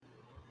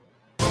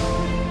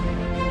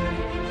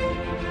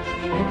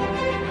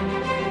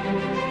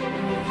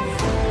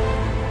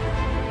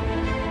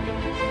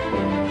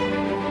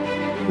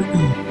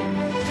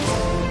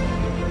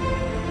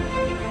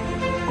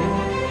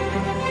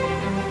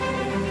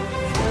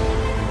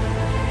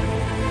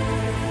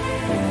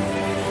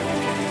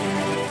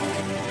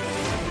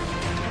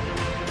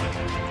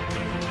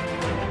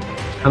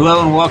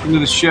Hello and welcome to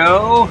the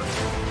show.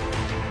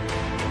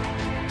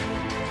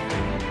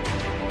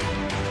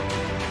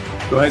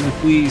 Go ahead and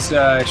please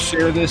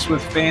share this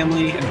with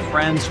family and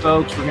friends,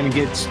 folks. We're going to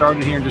get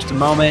started here in just a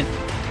moment.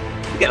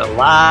 We got a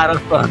lot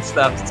of fun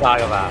stuff to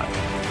talk about.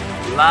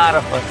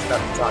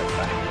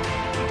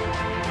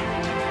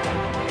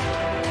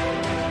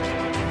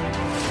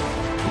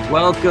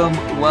 Welcome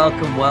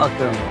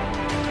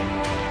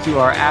to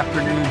our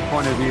afternoon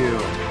point of view.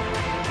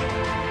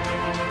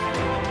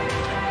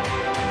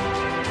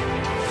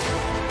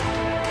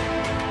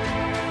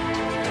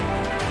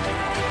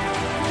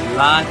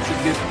 Lots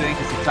of good things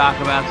to talk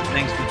about, so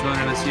thanks for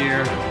joining us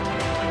here.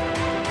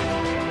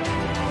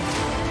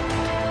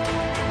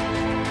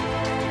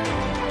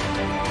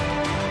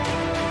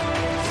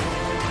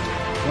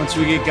 Once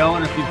we get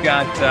going, if you've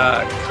got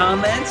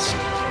comments,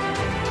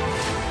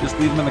 just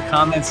leave them in the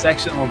comments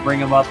section. We'll bring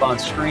them up on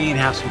screen,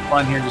 have some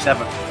fun here, just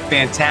have a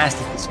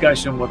fantastic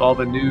discussion with all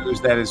the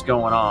news that is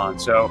going on.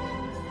 So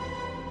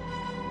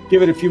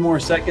give it a few more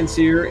seconds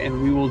here,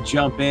 and we will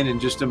jump in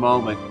just a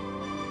moment.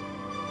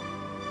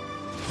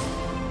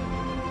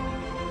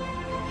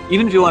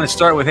 Even if you want to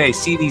start with, hey,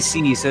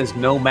 CDC says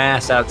no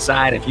masks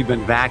outside if you've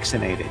been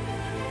vaccinated.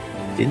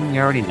 Didn't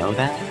you already know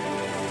that?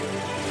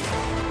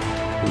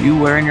 Were you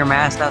wearing your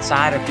mask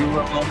outside if you were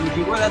alone? If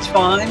you were, that's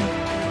fine.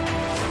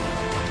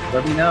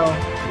 Let me know.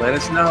 Let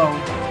us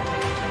know.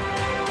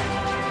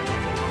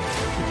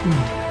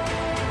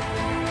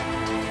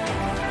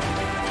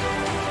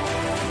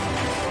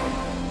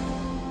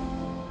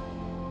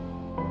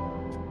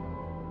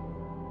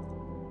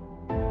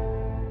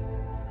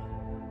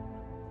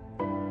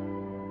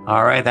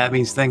 All right, that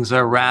means things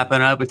are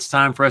wrapping up. It's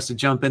time for us to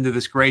jump into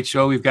this great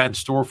show we've got in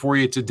store for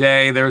you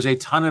today. There's a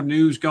ton of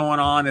news going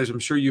on, as I'm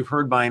sure you've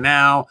heard by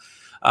now.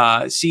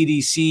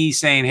 CDC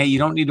saying, hey, you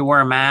don't need to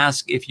wear a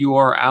mask if you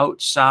are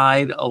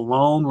outside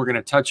alone. We're going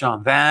to touch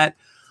on that.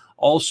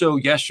 Also,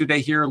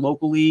 yesterday here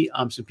locally,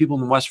 some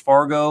people in West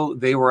Fargo,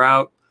 they were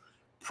out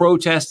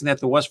protesting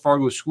at the West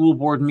Fargo School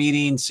Board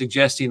meeting,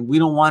 suggesting we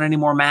don't want any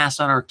more masks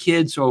on our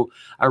kids. So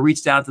I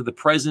reached out to the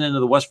president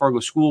of the West Fargo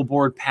School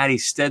Board, Patty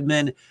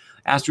Stedman,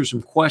 asked her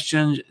some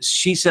questions.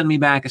 She sent me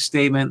back a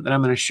statement that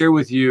I'm going to share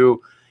with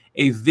you,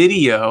 a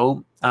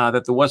video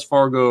that the West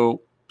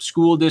Fargo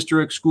School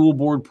District School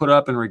Board put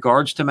up in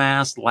regards to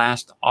masks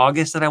last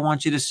August that I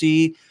want you to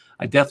see.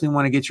 I definitely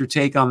want to get your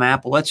take on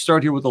that. But let's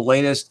start here with the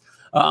latest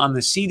on the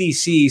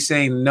CDC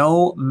saying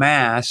no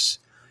masks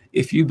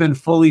if you've been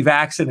fully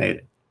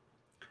vaccinated.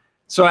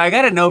 So I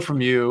got to know from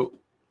you,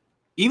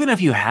 even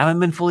if you haven't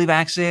been fully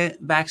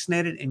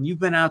vaccinated and you've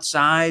been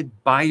outside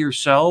by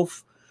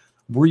yourself,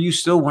 were you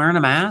still wearing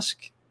a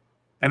mask?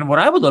 And what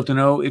I would love to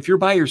know, if you're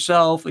by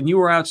yourself and you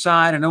were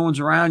outside and no one's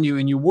around you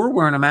and you were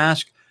wearing a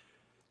mask,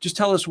 just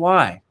tell us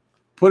why.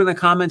 Put in the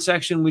comment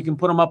section. We can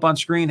put them up on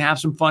screen, have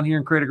some fun here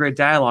and create a great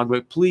dialogue.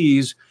 But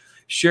please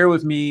share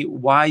with me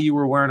why you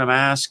were wearing a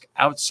mask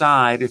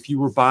outside if you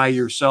were by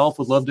yourself.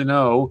 Would love to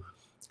know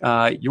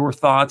your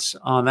thoughts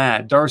on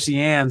that. Darcy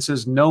Ann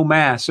says no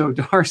mask. So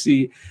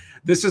Darcy,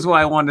 this is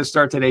why I wanted to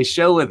start today's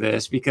show with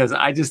this, because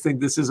I just think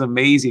this is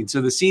amazing.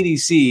 So the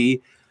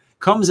CDC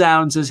comes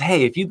out and says,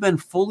 hey, if you've been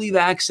fully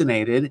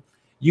vaccinated,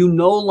 you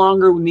no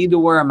longer need to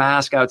wear a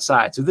mask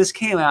outside. So this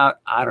came out,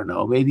 I don't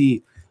know,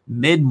 maybe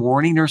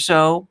mid-morning or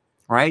so,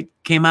 right?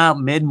 Came out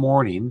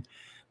mid-morning.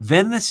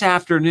 Then this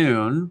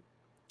afternoon,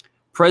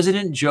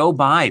 President Joe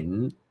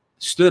Biden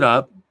stood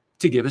up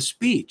to give a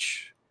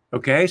speech.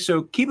 Okay,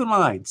 so keep in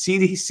mind,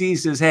 CDC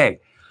says, hey,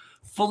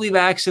 fully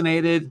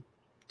vaccinated,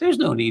 there's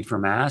no need for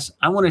masks.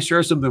 I want to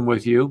share something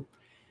with you.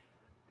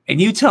 And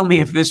you tell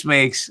me if this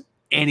makes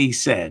any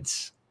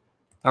sense.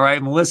 All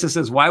right, Melissa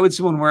says, why would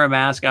someone wear a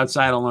mask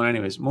outside alone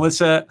anyways?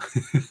 Melissa,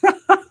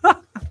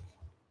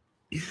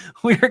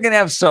 we're going to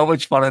have so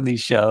much fun on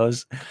these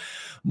shows.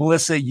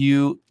 Melissa,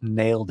 you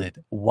nailed it.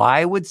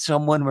 Why would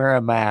someone wear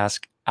a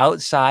mask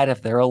outside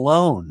if they're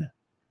alone?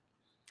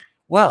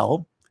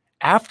 Well,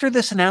 after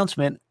this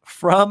announcement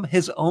from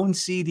his own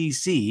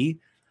CDC,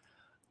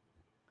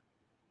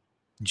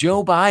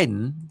 Joe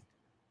Biden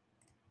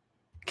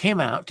came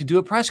out to do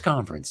a press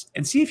conference.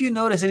 And see if you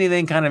notice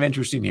anything kind of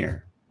interesting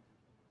here.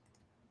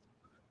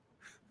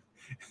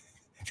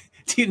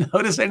 Do you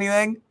notice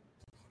anything?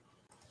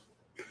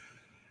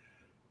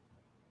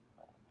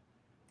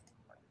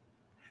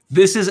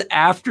 This is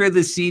after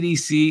the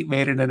CDC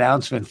made an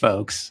announcement,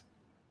 folks.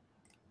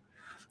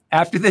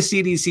 After the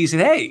CDC said,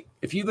 hey,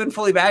 if you've been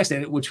fully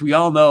vaccinated, which we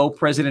all know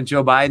President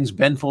Joe Biden's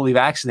been fully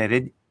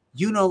vaccinated,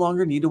 you no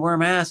longer need to wear a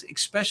mask,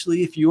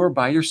 especially if you are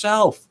by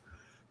yourself.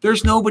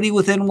 There's nobody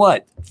within,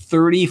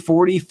 30,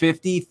 40,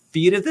 50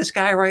 feet of this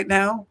guy right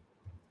now?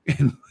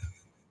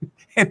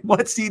 And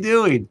what's he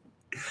doing?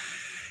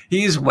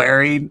 He's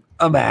wearing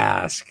a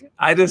mask.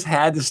 I just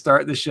had to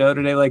start the show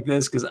today like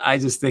this because I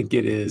just think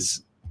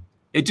it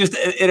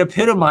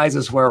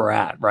epitomizes where we're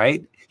at,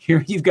 right?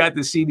 Here you've got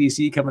the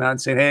CDC coming out and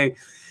saying, hey,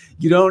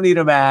 you don't need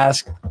a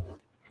mask.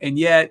 And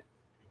yet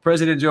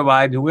President Joe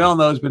Biden, who we all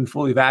know has been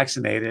fully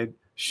vaccinated,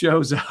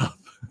 shows up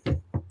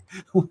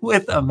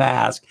with a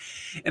mask.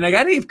 And I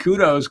got to give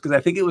kudos because I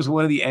think it was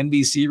one of the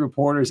NBC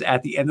reporters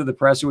at the end of the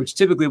presser, which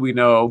typically we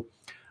know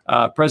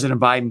President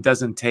Biden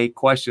doesn't take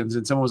questions.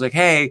 And someone was like,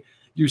 hey,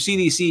 your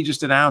CDC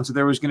just announced that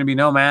there was going to be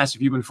no mask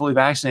if you've been fully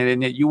vaccinated.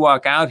 And yet you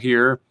walk out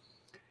here,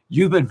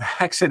 you've been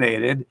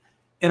vaccinated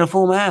in a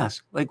full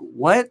mask. Like,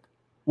 what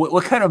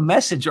kind of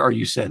message are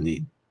you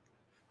sending?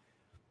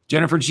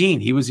 Jennifer Jean,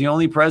 he was the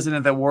only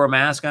president that wore a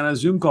mask on a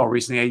Zoom call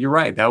recently. Yeah, you're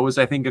right. That was,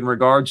 I think, in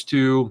regards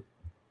to,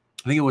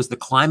 I think it was the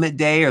climate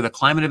day or the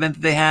climate event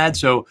that they had.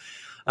 So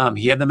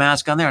he had the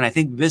mask on there. And I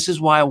think this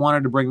is why I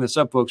wanted to bring this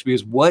up, folks,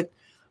 because what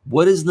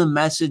is the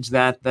message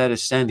that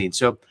is sending?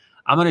 So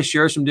I'm going to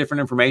share some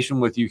different information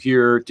with you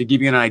here to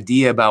give you an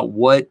idea about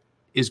what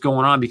is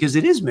going on, because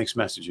it is mixed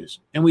messages.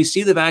 And we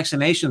see the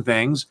vaccination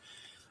things.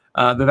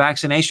 The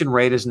vaccination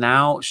rate is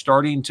now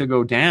starting to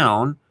go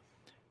down.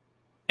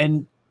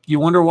 And you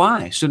wonder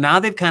why. So now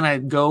they've kind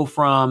of go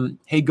from,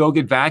 hey, go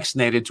get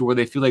vaccinated, to where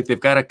they feel like they've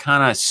got to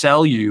kind of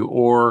sell you,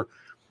 or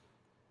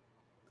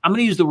I'm going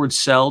to use the word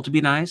sell to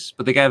be nice,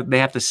 but they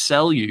have to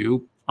sell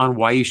you on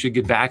why you should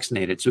get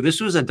vaccinated. So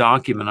this was a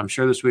document, I'm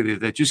sure this with you,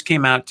 that just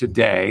came out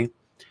today.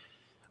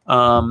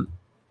 And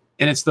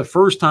it's the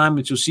first time,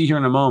 which you'll see here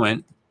in a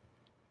moment,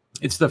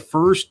 it's the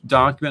first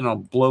document. I'll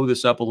blow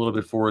this up a little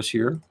bit for us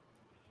here.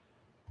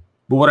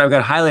 But what I've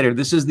got highlighted,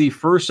 this is the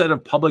first set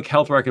of public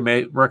health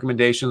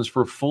recommendations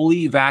for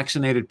fully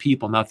vaccinated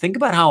people. Now, think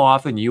about how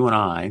often you and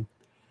I,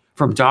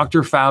 from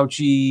Dr.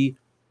 Fauci,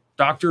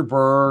 Dr.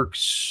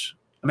 Birx,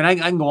 I mean, I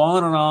can go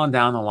on and on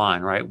down the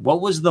line, right?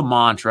 What was the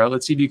mantra?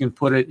 Let's see if you can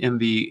put it in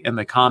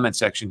the comment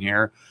section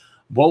here.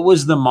 What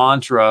was the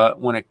mantra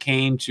when it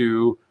came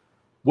to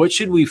what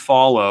should we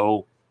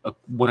follow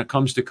when it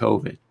comes to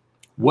COVID?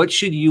 What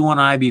should you and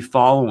I be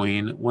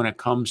following when it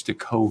comes to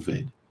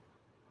COVID?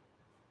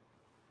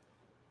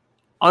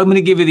 I'm going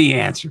to give you the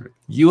answer.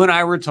 You and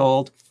I were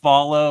told,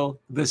 follow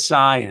the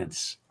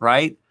science,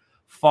 right?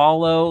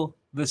 Follow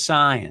the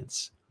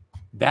science.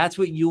 That's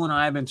what you and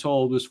I have been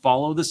told, was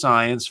follow the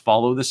science,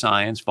 follow the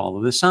science,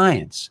 follow the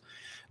science.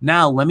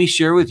 Now, let me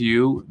share with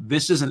you,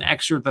 this is an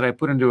excerpt that I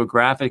put into a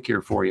graphic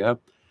here for you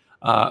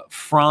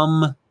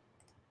from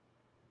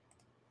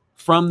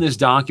this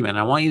document.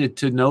 I want you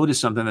to notice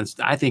something that's,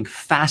 I think,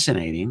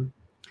 fascinating.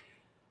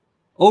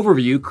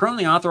 Overview: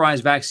 currently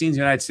authorized vaccines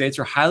in the United States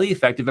are highly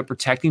effective at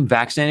protecting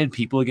vaccinated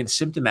people against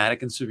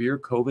symptomatic and severe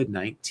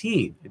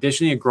COVID-19.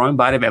 Additionally, a growing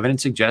body of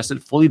evidence suggests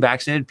that fully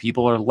vaccinated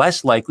people are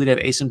less likely to have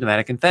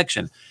asymptomatic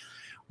infection.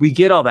 We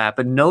get all that,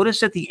 but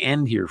notice at the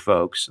end here,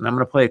 folks, and I'm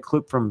going to play a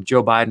clip from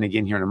Joe Biden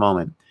again here in a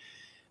moment.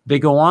 They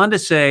go on to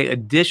say,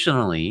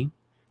 additionally,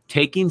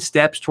 taking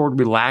steps toward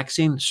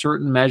relaxing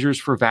certain measures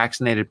for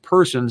vaccinated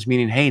persons,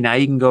 meaning, hey, now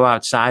you can go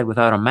outside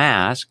without a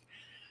mask,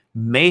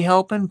 may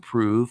help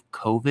improve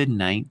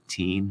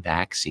COVID-19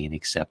 vaccine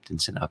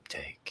acceptance and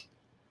uptake.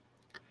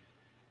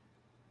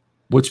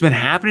 What's been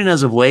happening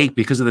as of late,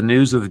 because of the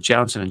news of the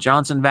Johnson &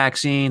 Johnson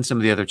vaccine, some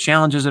of the other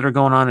challenges that are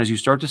going on, is you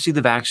start to see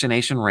the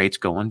vaccination rates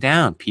going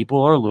down.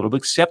 People are a little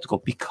bit skeptical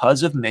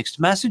because of mixed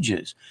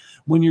messages.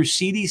 When your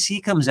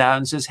CDC comes out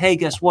and says, hey,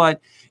 guess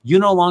what? You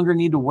no longer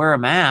need to wear a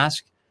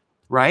mask,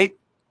 right?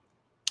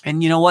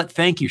 And you know what?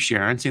 Thank you,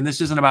 Sharon. See, this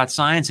isn't about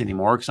science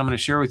anymore, because I'm going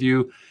to share with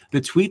you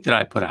the tweet that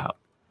I put out.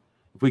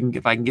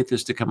 If I can get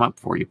this to come up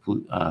for you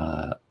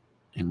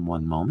in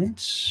one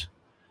moment,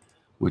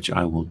 which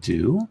I will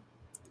do.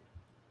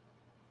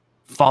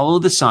 Follow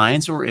the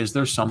science, or is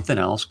there something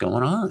else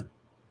going on?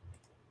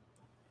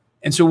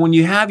 And so when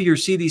you have your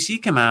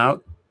CDC come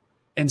out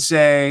and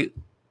say,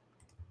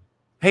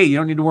 hey, you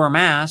don't need to wear a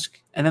mask,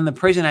 and then the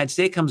president of the United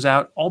States comes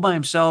out all by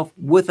himself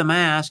with a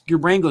mask, your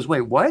brain goes,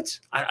 wait, what?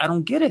 I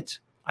don't get it.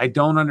 I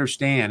don't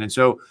understand. And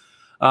so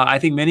I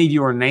think many of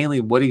you are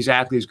nailing what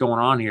exactly is going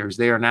on here. Is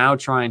they are now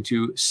trying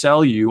to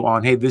sell you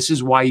on, hey, this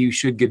is why you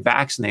should get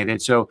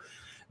vaccinated. So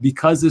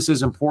because this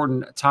is an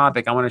important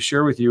topic, I want to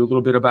share with you a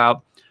little bit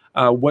about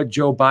what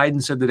Joe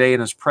Biden said today in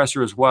his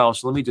presser as well.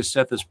 So let me just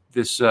set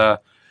this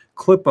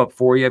clip up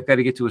for you. I've got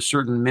to get to a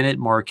certain minute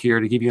mark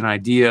here to give you an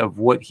idea of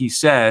what he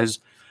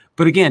says.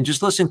 But again,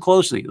 just listen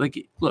closely.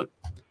 Like, look,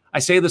 I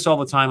say this all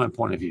the time on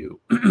Point of View.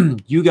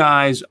 You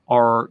guys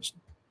are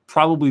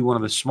probably one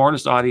of the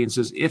smartest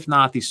audiences, if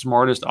not the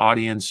smartest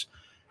audience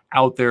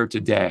out there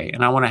today.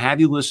 And I want to have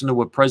you listen to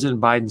what President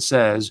Biden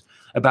says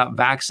about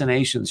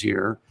vaccinations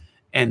here,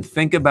 and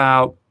think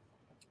about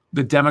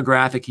the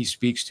demographic he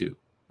speaks to,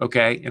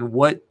 okay? And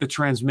what the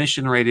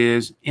transmission rate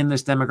is in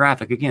this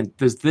demographic. Again,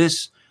 does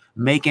this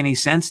make any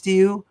sense to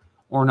you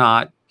or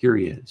not? Here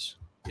he is.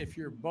 If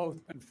you're both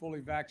been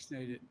fully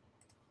vaccinated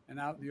and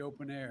out in the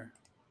open air.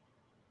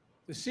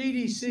 The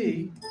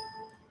CDC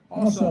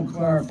also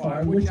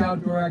clarify which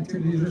outdoor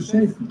activities are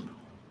safer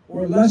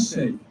or less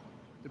safe,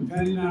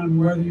 depending on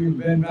whether you've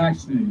been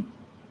vaccinated.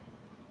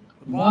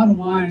 The bottom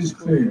line is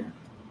clear.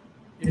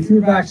 If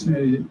you're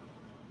vaccinated,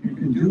 you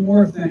can do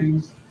more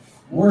things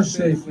more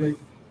safely,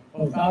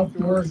 both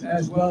outdoors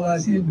as well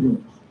as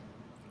indoors.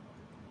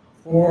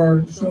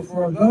 So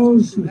for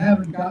those who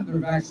haven't gotten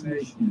their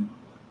vaccination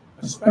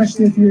yet,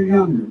 especially if you're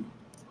younger,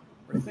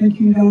 or think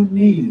you don't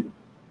need it,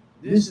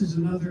 this is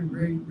another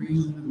great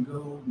reason to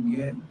go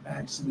get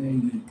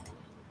vaccinated.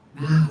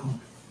 Now.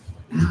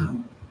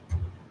 Now.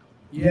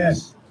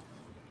 Yes,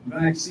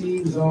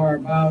 vaccines are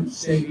about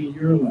saving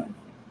your life,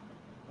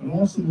 but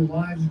also the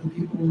lives of the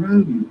people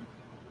around you.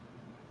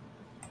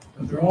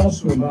 But they're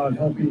also about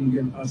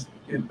helping us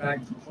get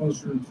back to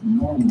closer to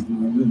normal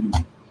in our living,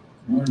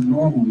 more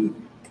normal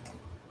living.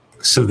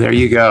 So there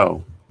you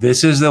go.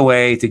 This is the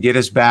way to get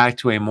us back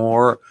to a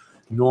more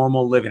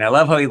normal living. I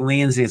love how he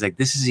leans in. He's like,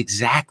 this is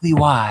exactly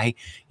why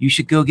you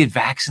should go get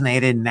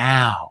vaccinated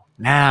now.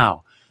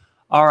 Now.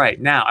 All right.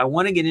 Now, I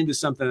want to get into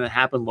something that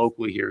happened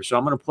locally here. So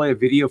I'm going to play a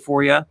video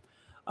for you.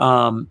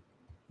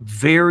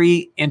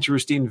 Very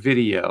interesting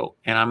video.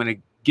 And I'm going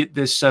to get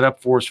this set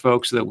up for us,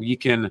 folks, so that we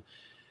can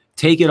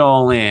take it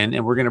all in.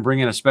 And we're going to bring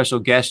in a special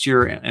guest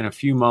here in a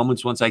few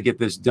moments once I get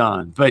this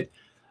done. But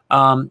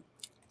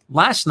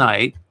last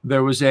night,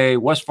 there was a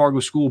West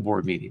Fargo school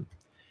board meeting.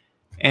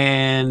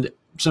 And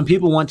some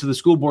people went to the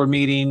school board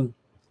meeting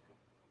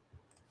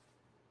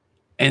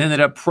and ended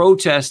up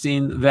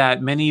protesting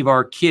that many of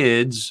our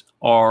kids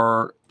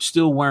are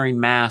still wearing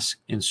masks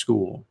in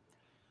school.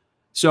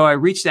 So I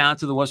reached out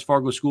to the West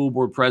Fargo School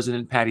Board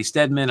President, Patty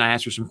Stedman. I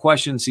asked her some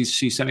questions.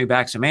 She sent me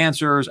back some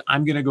answers.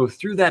 I'm going to go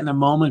through that in a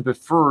moment. But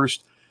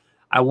first,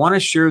 I want to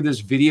share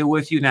this video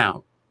with you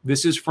now.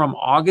 This is from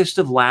August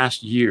of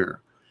last year.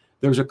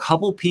 There's a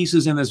couple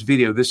pieces in this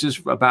video. This is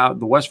about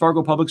the West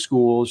Fargo Public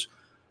Schools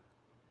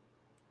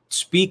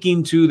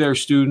speaking to their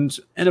students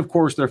and, of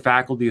course, their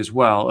faculty as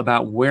well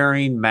about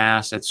wearing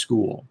masks at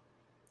school.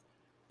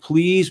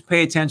 Please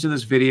pay attention to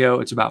this video.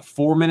 It's about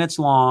 4 minutes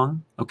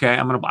long. Okay,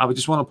 I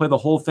just want to play the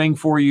whole thing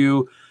for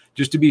you,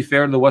 just to be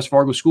fair to the West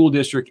Fargo School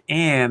District.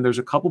 And there's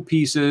a couple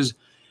pieces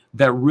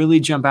that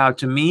really jump out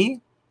to me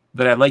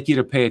that I'd like you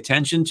to pay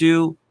attention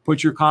to.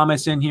 Put your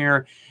comments in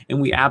here, and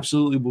we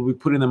absolutely will be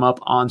putting them up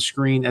on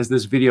screen as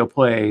this video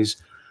plays.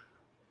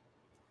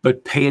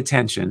 But pay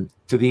attention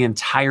to the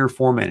entire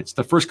 4 minutes.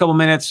 The first couple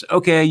minutes,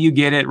 okay, you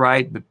get it,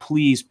 right? But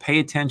please pay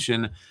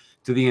attention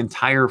to the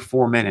entire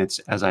 4 minutes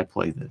as I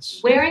play this.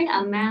 Wearing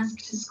a mask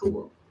to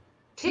school.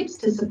 Tips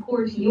to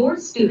support your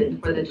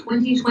student for the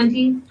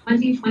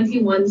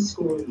 2020-2021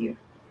 school year.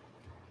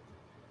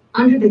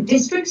 Under the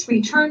district's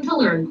Return to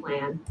Learn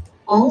plan,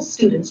 all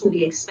students will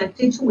be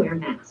expected to wear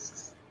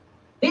masks.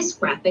 This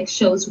graphic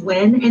shows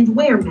when and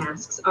where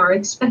masks are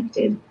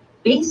expected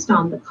based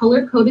on the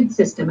color-coded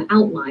system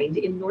outlined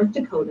in North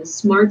Dakota's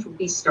Smart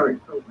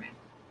Restart program.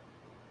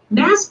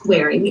 Mask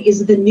wearing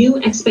is the new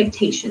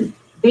expectation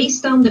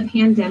based on the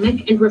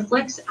pandemic and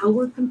reflects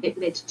our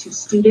commitment to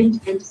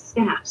student and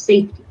staff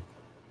safety.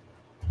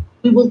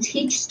 We will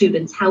teach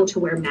students how to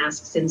wear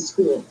masks in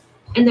school,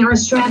 and there are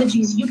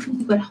strategies you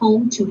can do at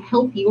home to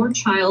help your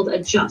child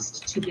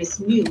adjust to this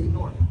new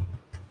normal.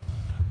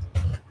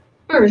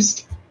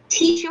 First,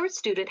 teach your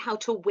student how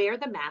to wear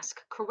the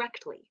mask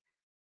correctly.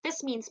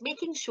 This means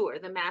making sure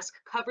the mask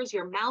covers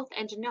your mouth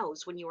and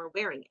nose when you are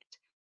wearing it.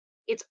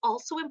 It's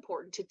also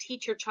important to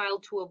teach your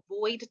child to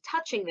avoid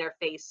touching their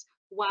face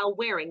while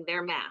wearing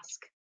their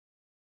mask.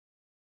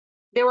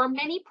 There are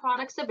many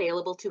products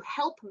available to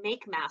help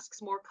make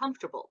masks more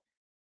comfortable.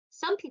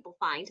 Some people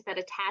find that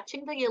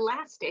attaching the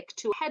elastic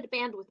to a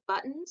headband with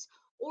buttons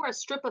or a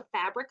strip of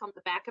fabric on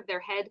the back of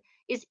their head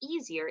is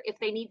easier if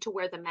they need to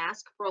wear the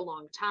mask for a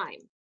long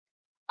time.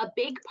 A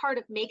big part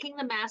of making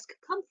the mask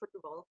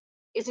comfortable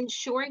is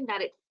ensuring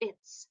that it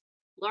fits.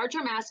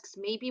 Larger masks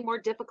may be more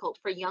difficult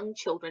for young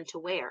children to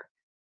wear.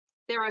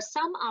 There are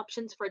some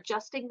options for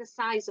adjusting the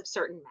size of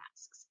certain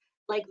masks,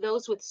 like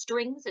those with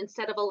strings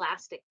instead of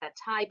elastic that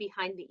tie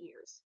behind the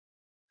ears.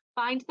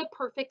 Find the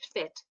perfect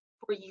fit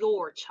for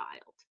your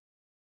child.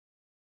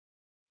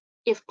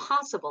 If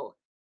possible,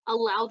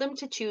 allow them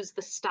to choose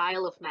the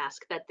style of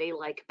mask that they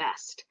like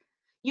best.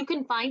 You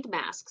can find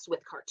masks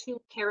with cartoon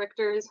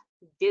characters,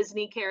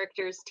 Disney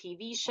characters,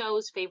 TV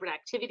shows, favorite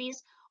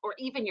activities, or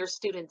even your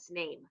student's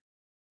name.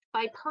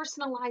 By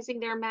personalizing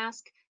their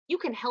mask, you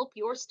can help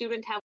your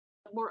student have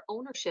more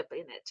ownership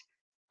in it.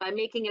 By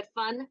making it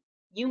fun,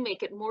 you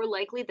make it more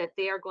likely that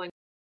they are going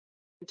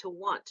to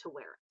want to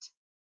wear it.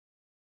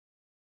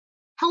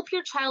 Help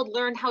your child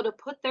learn how to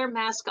put their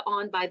mask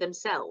on by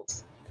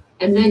themselves,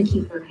 and then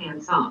keep their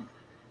hands off.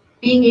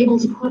 Being able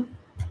to put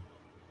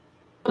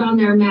on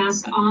their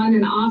mask on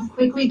and off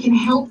quickly can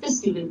help the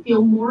student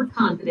feel more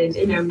confident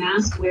in their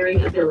mask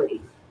wearing ability.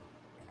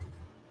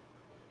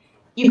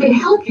 You can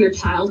help your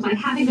child by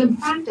having them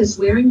practice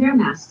wearing their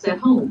masks at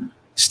home.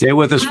 Stay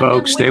with us,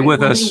 folks. Stay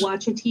with us.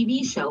 Watch a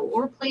TV show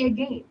or play a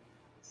game.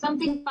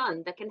 Something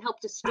fun that can help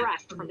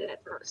distract from it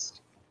at first.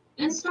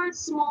 And start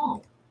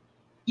small.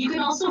 You can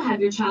also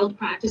have your child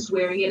practice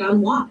wearing it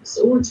on walks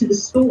or to the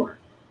store.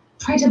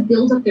 Try to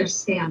build up their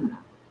stamina,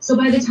 so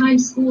by the time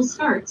school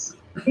starts,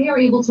 they are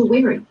able to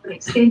wear it for an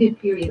extended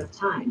period of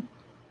time.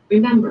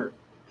 Remember,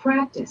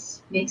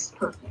 practice makes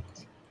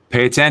perfect.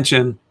 Pay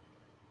attention.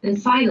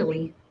 And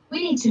finally,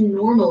 we need to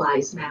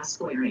normalize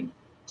mask wearing,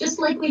 just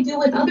like we do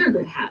with other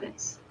good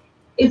habits.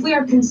 If we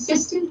are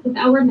consistent with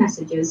our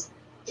messages,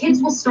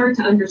 kids will start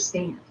to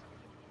understand.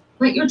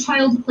 Let your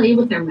child play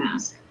with their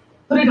mask.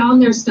 Put it on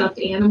their stuffed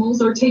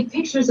animals or take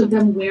pictures of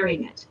them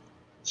wearing it.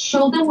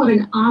 Show them what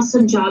an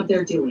awesome job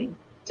they're doing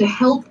to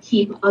help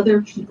keep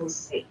other people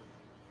safe.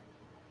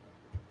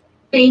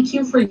 Thank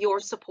you for your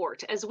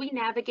support as we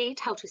navigate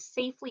how to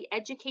safely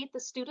educate the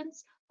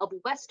students of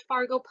West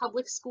Fargo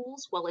Public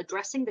Schools while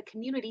addressing the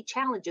community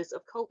challenges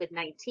of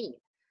COVID-19.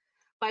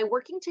 By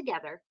working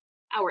together,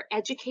 our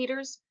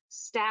educators,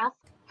 staff,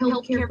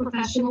 healthcare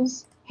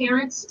professionals,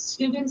 parents,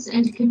 students,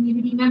 and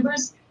community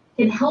members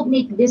can help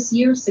make this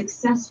year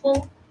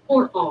successful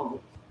for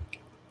all.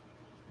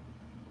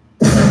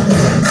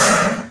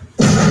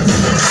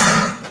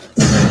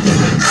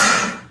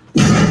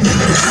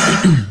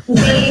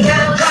 We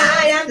go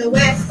high on the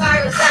West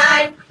Fargo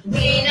side.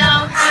 We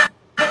know how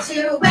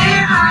to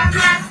wear our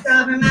mask,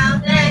 cover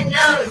mouth and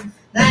nose.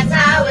 That's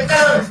how it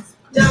goes.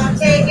 Don't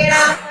take it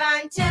off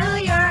until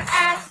you're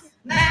asked.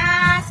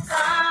 Mask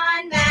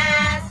on,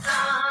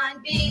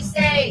 be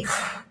safe.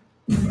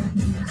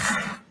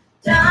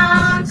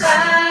 Don't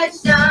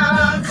touch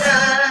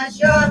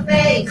your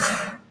face.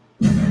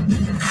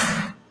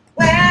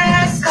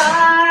 West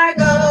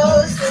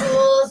Fargo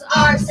schools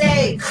are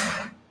safe.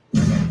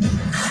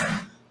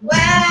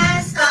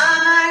 West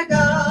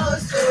Fargo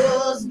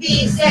schools,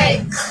 be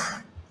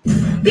safe.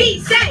 Be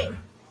safe.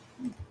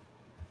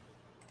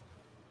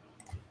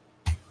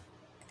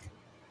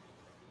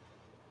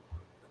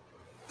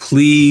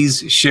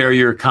 Please share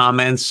your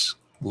comments.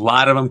 A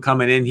lot of them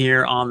coming in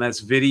here on this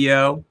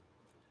video.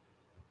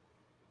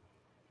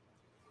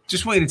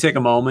 Just want you to take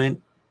a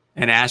moment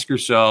and ask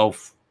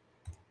yourself,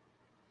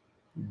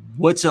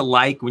 what's it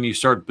like when you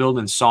start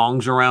building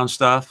songs around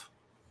stuff?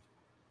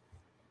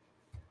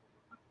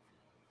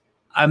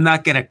 I'm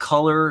not going to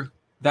color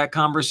that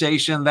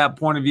conversation, that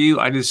point of view.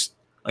 I just,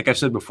 like I've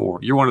said before,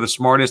 you're one of the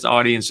smartest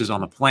audiences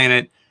on the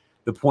planet,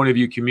 the point of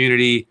view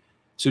community.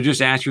 So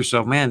just ask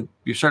yourself, man,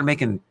 you start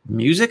making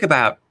music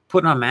about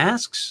putting on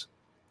masks?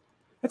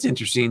 That's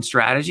interesting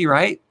strategy,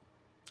 right?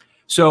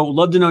 So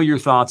love to know your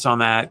thoughts on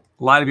that.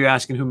 A lot of you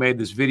asking who made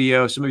this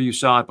video. Some of you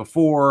saw it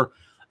before.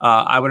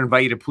 I would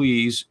invite you to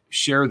please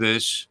share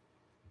this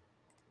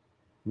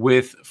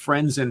with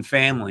friends and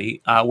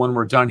family when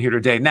we're done here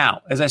today.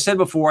 Now, as I said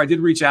before, I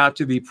did reach out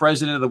to the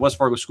president of the West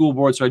Fargo School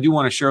Board, so I do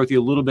want to share with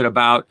you a little bit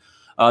about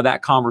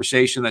that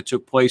conversation that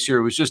took place here.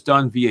 It was just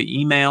done via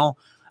email,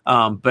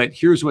 but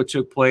here's what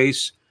took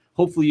place.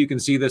 Hopefully you can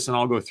see this and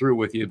I'll go through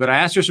with you. But I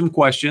asked her some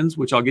questions,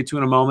 which I'll get to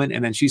in a moment,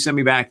 and then she sent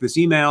me back this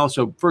email.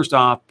 So first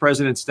off,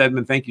 President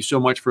Stedman, thank you so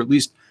much for at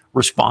least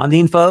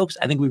responding, folks.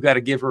 I think we've got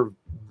to give her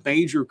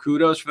major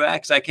kudos for that,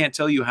 because I can't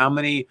tell you how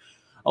many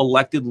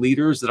elected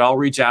leaders that I'll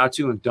reach out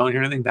to and don't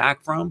hear anything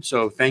back from.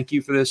 So thank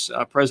you for this,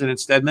 President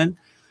Stedman.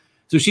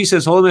 So she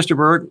says, hello, Mr.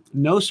 Byrd.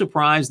 No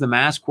surprise, the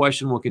mask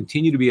question will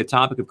continue to be a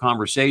topic of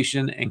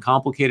conversation and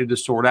complicated to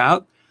sort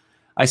out.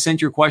 I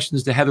sent your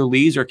questions to Heather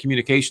Lees, our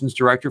communications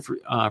director,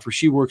 for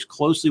she works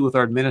closely with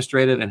our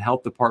administrative and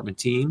health department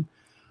team.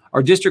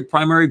 Our district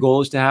primary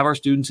goal is to have our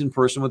students in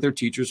person with their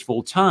teachers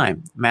full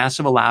time. Masks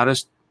have allowed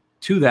us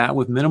to that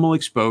with minimal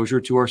exposure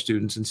to our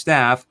students and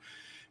staff.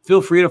 Feel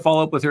free to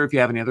follow up with her if you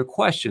have any other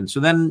questions. So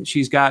then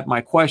she's got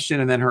my question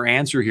and then her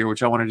answer here,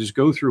 which I want to just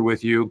go through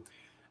with you.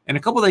 And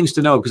a couple of things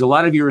to know, because a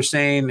lot of you are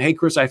saying, hey,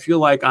 Chris, I feel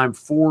like I'm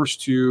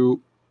forced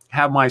to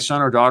have my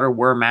son or daughter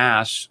wear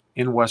masks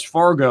in West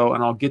Fargo,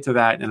 and I'll get to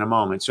that in a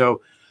moment.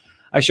 So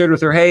I shared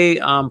with her, hey,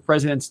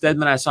 President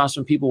Stedman, I saw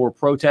some people were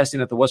protesting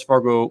at the West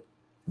Fargo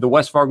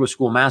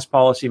school mask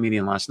policy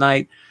meeting last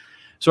night.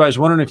 So I was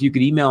wondering if you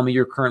could email me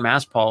your current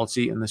mask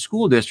policy in the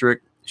school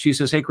district. She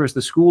says, hey, Chris,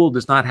 the school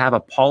does not have a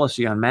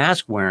policy on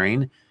mask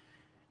wearing.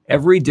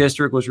 Every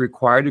district was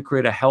required to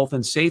create a health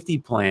and safety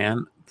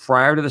plan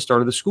prior to the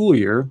start of the school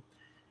year.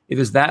 It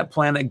is that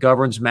plan that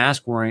governs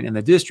mask wearing in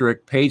the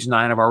district. Page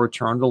 9 of our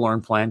Return to Learn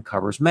plan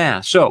covers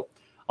masks. So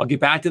I'll get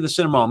back to this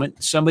in a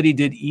moment. Somebody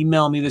did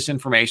email me this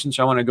information,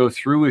 so I want to go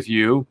through with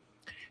you.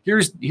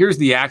 Here's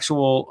the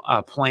actual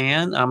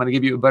plan. I'm going to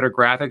give you a better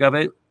graphic of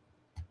it,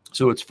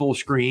 so it's full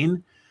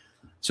screen.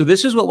 So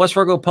this is what West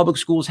Fargo Public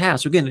Schools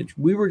has. So again,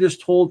 we were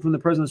just told from the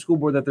president of the school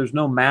board that there's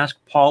no mask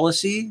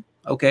policy.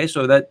 Okay,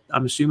 so that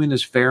I'm assuming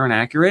is fair and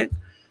accurate.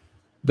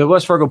 The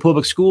West Fargo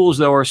Public Schools,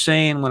 though, are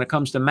saying when it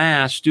comes to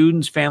masks,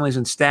 students, families,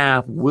 and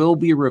staff will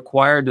be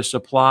required to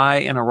supply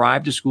and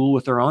arrive to school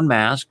with their own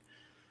mask,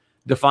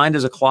 defined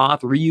as a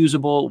cloth,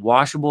 reusable,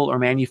 washable, or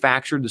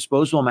manufactured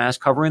disposable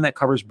mask covering that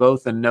covers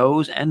both the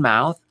nose and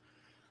mouth.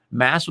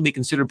 Masks will be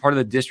considered part of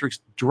the district's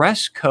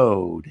dress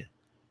code.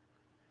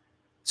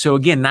 So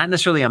again, not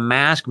necessarily a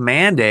mask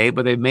mandate,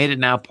 but they've made it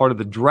now part of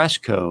the dress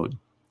code.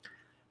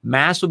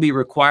 Masks will be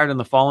required in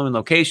the following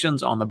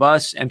locations: on the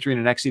bus, entering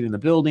and exiting the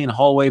building,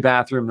 hallway,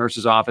 bathroom,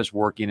 nurse's office,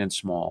 working in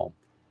small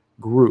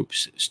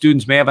groups.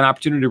 Students may have an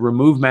opportunity to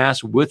remove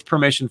masks with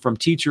permission from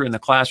teacher in the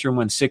classroom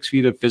when 6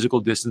 feet of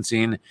physical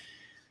distancing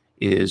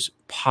is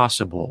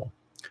possible.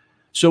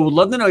 So we'd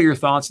love to know your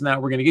thoughts on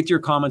that. We're going to get to your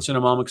comments in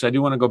a moment, because I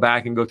do want to go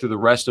back and go through the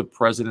rest of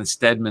President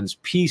Stedman's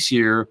piece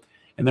here.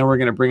 And then we're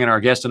going to bring in our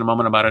guest in a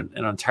moment about an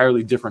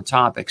entirely different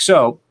topic.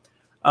 So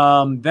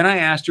then I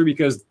asked her,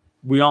 because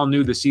we all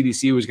knew the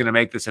CDC was going to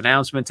make this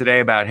announcement today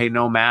about, hey,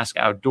 no mask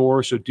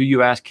outdoors. So do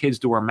you ask kids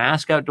to wear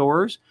masks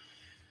outdoors?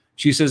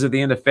 She says at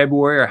the end of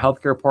February, our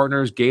healthcare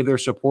partners gave their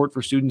support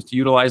for students to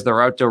utilize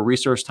their outdoor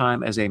resource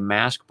time as a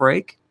mask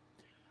break.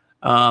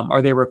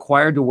 Are they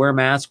required to wear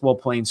masks while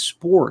playing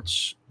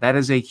sports? That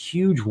is a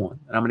huge one.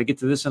 And I'm going to get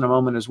to this in a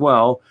moment as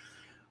well.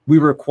 We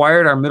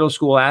required our middle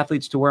school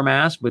athletes to wear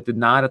masks, but did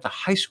not at the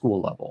high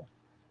school level.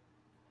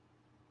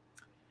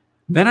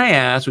 Then I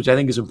asked, which I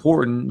think is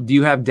important, do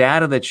you have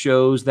data that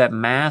shows that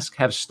masks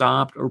have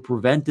stopped or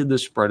prevented the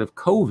spread of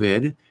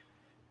COVID?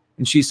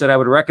 And she said, I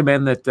would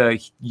recommend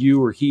that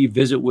you or he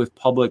visit with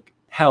public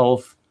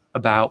health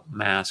about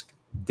mask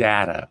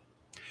data.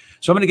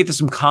 So I'm going to get to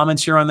some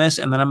comments here on this,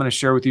 and then I'm going to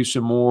share with you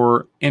some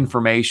more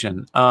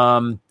information.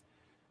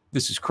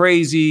 This is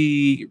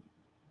crazy.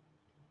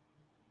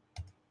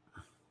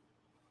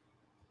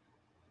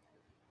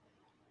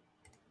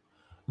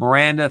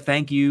 Miranda,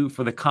 thank you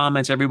for the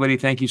comments. Everybody,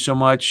 thank you so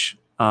much.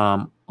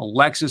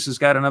 Alexis has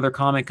got another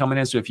comment coming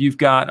in. So if you've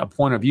got a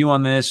point of view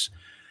on this,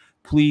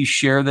 please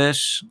share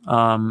this.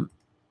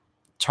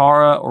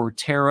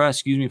 Tara,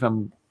 excuse me if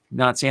I'm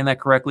not saying that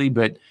correctly,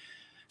 but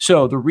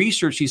so the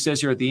research, she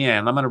says here at the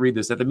end, I'm going to read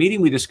this. At the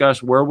meeting, we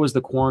discussed where was the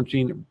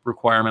quarantine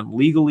requirement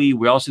legally.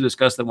 We also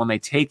discussed that when they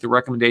take the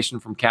recommendation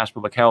from Cass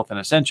Public Health and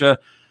Essentia,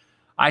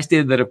 I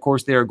stated that, of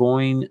course, they are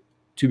going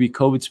to be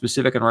COVID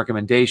specific and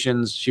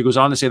recommendations. She goes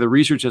on to say the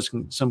research has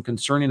some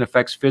concerning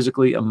effects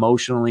physically,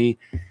 emotionally,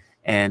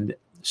 and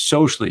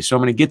socially. So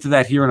I'm going to get to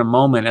that here in a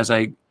moment as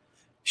I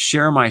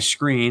share my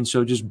screen.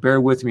 So just bear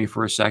with me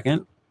for a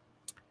second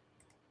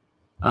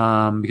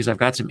because I've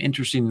got some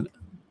interesting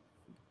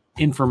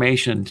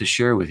information to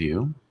share with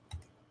you.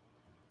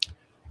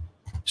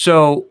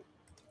 So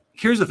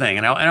here's the thing,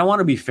 and I want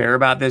to be fair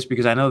about this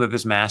because I know that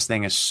this mask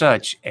thing is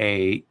such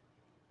a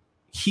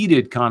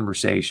heated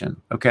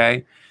conversation,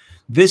 okay?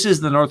 This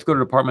is the North Dakota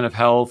Department of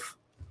Health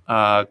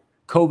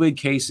COVID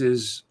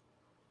cases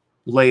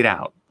laid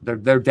out,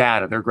 their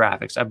data, their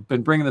graphics. I've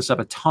been bringing this up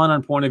a ton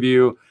on Point of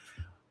View.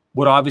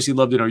 Would obviously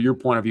love to know your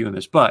point of view in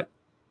this, but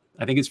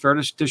I think it's fair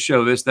to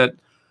show this, that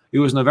it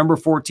was November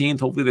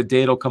 14th. Hopefully the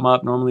date will come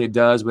up. Normally it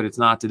does, but it's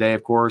not today,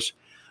 of course.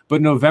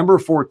 But November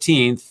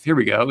 14th, here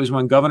we go, is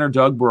when Governor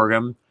Doug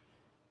Burgum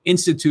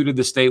instituted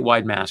the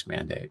statewide mask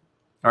mandate.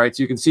 All right,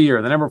 so you can see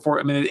here, the number 4,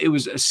 I mean, it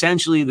was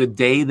essentially the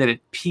day that it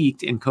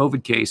peaked in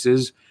COVID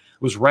cases,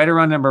 was right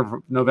around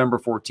November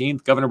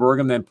 14th. Governor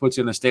Burgum then puts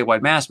in the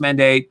statewide mask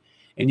mandate,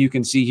 and you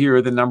can see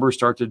here the numbers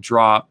start to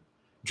drop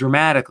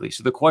dramatically.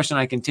 So the question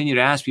I continue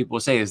to ask people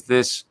is, say, is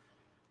this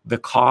the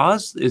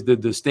cause? Is the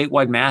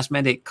statewide mask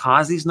mandate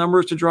cause these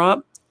numbers to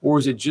drop, or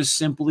is it just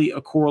simply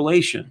a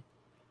correlation?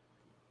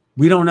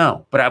 We don't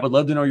know, but I would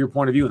love to know your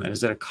point of view on that.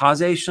 Is it a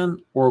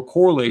causation or a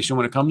correlation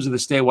when it comes to the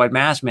statewide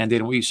mask mandate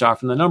and what you saw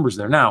from the numbers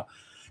there? Now,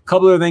 a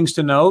couple of things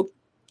to note.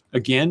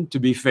 Again, to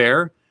be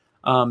fair,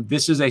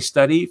 this is a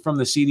study from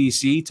the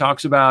CDC,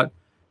 talks about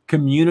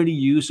community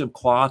use of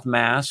cloth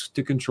masks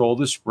to control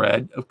the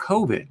spread of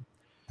COVID.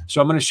 So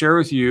I'm going to share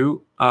with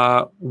you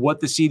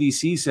what the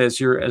CDC says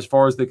here as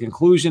far as the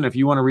conclusion. If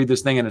you want to read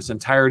this thing in its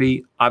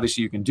entirety,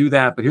 obviously you can do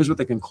that. But here's what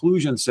the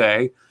conclusions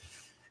say.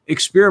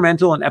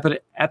 Experimental and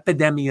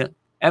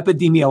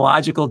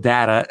epidemiological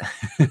data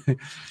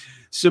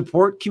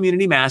support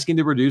community masking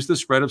to reduce the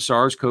spread of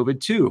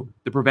SARS-CoV-2.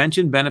 The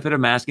prevention benefit of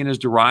masking is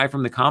derived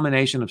from the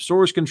combination of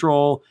source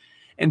control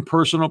and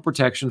personal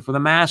protection for the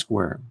mask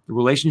wearer. The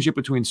relationship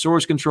between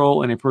source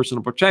control and a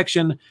personal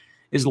protection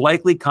is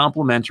likely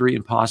complementary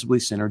and possibly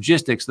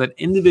synergistic, so that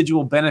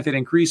individual benefit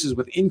increases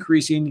with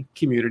increasing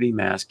community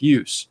mask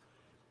use.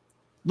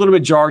 A little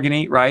bit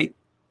jargony, right?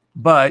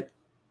 But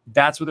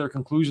that's what their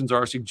conclusions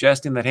are,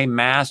 suggesting that, hey,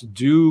 masks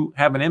do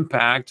have an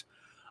impact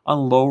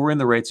on lowering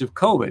the rates of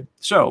COVID.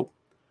 So,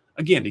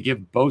 again, to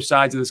give both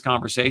sides of this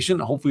conversation,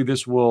 hopefully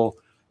this will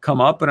come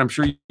up, but I'm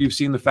sure you've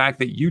seen the fact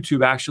that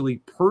YouTube actually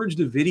purged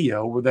a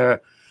video where the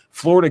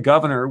Florida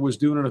governor was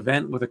doing an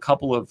event with a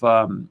couple of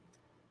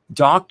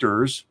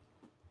doctors,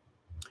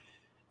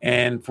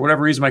 and for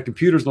whatever reason, my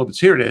computer's a little bit,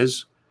 here it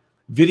is,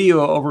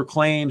 video over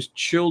claims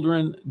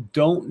children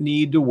don't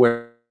need to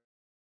wear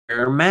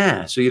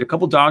masks. So you had a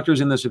couple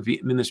doctors in this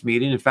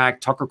meeting. In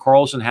fact, Tucker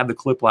Carlson had the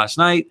clip last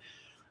night,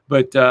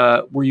 but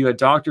where you had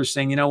doctors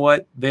saying, you know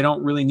what, they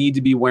don't really need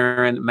to be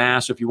wearing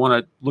masks. So if you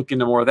want to look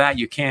into more of that,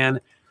 you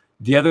can.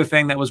 The other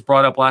thing that was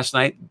brought up last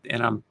night,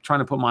 and I'm trying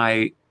to put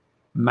my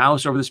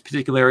mouse over this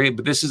particular area,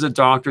 but this is a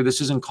doctor.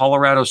 This is in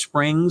Colorado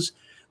Springs.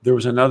 There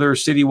was another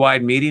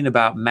citywide meeting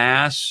about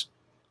masks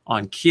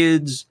on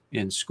kids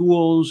in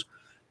schools.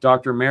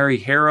 Dr. Mary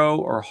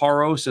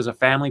Harrow says a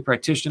family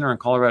practitioner in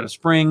Colorado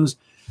Springs.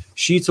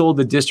 She told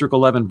the District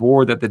 11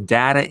 board that the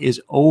data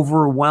is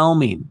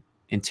overwhelming.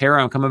 And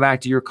Tara, I'm coming back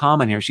to your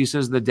comment here. She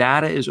says the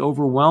data is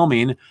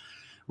overwhelming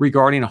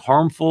regarding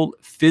harmful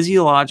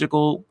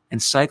physiological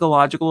and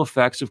psychological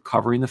effects of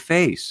covering the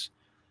face.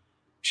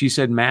 She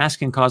said masks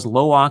can cause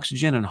low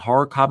oxygen and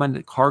high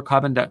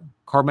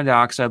carbon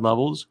dioxide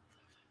levels,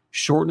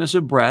 shortness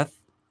of breath,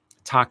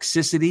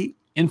 toxicity,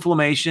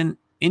 inflammation,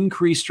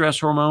 increase stress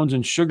hormones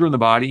and sugar in the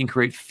body and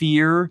create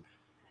fear,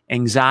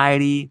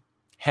 anxiety,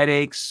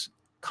 headaches,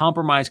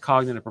 compromise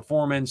cognitive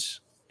performance,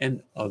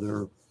 and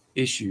other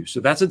issues. So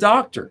that's a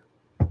doctor.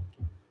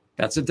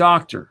 That's a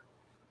doctor.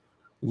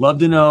 Love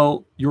to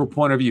know your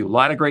point of view. A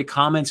lot of great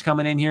comments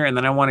coming in here, and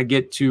then I want to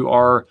get to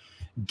our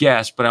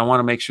guest, but I want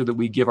to make sure that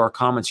we give our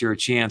comments here a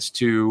chance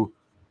to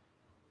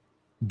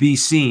be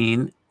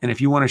seen. And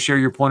if you want to share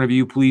your point of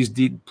view, please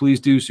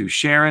do so.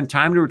 Sharon,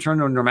 time to return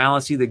to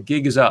normalcy. The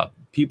gig is up.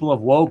 People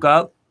have woke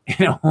up,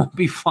 and it won't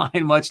be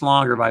flying much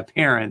longer by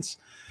parents.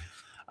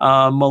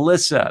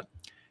 Melissa,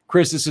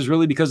 Chris, this is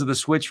really because of the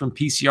switch from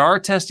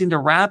PCR testing to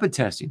rapid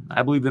testing.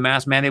 I believe the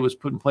mask mandate was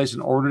put in place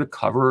in order to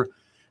cover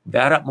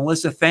that up.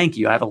 Melissa, thank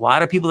you. I have a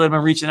lot of people that have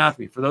been reaching out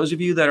to me. For those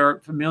of you that are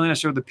familiar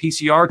with the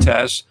PCR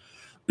tests,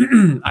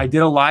 I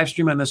did a live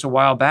stream on this a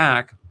while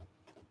back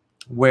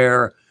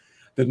where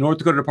the North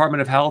Dakota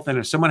Department of Health, and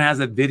if someone has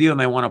that video and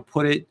they want to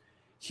put it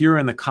here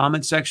in the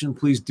comment section,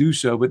 please do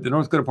so. But the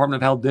North Dakota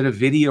Department of Health did a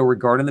video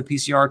regarding the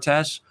PCR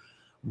tests.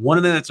 One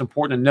of them that's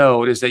important to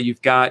note is that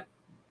you've got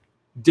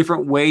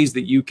different ways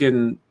that you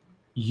can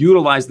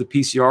utilize the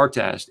PCR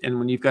test. And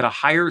when you've got a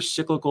higher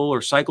cyclical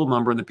or cycle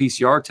number in the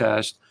PCR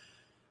test,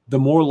 the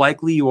more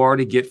likely you are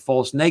to get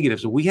false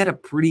negatives. So we had a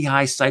pretty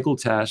high cycle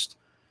test.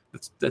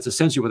 That's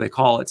essentially what they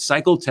call it,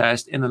 cycle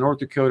test in the North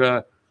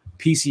Dakota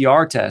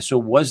PCR test. So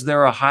was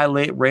there a high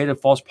rate of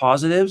false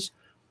positives?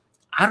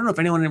 I don't know if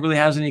anyone really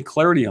has any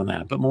clarity on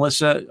that, but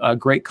Melissa, a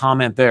great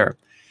comment there.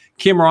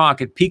 Kim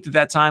Rock, it peaked at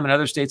that time in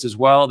other states as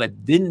well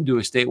that didn't do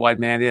a statewide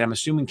mandate. I'm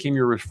assuming, Kim,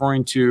 you're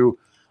referring to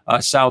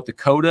South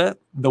Dakota.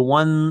 The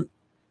one,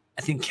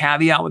 I think,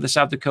 caveat with the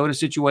South Dakota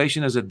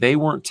situation is that they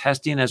weren't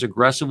testing as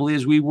aggressively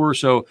as we were.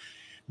 So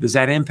does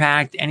that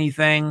impact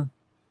anything?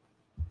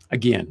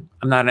 Again,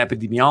 I'm not an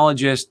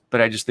epidemiologist, but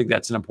I just think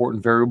that's an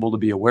important variable to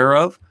be aware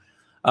of.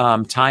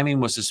 Timing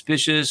was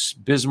suspicious.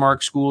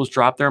 Bismarck schools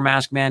dropped their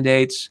mask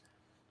mandates.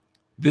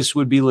 This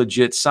would be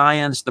legit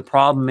science. The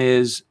problem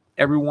is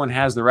everyone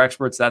has their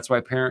experts. That's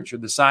why parents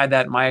should decide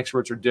that. My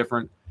experts are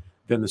different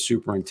than the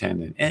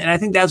superintendent. And I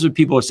think that's what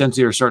people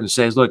essentially are starting to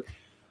say is, look,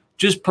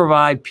 just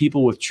provide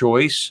people with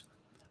choice.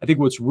 I think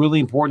what's really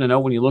important to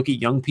know when you look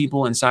at young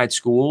people inside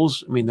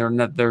schools, I mean,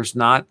 there's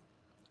not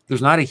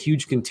a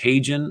huge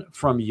contagion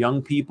from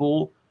young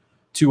people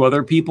to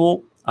other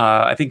people.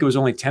 I think it was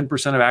only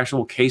 10% of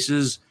actual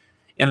cases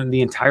in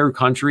the entire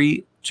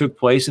country took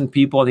place in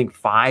people, I think,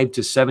 5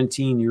 to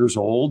 17 years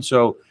old.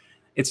 So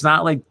it's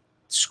not like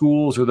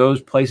schools or those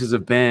places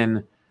have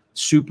been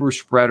super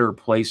spreader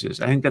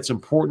places. I think that's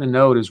important to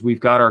note as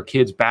we've got our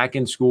kids back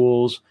in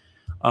schools.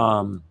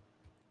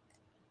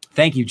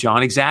 Thank you,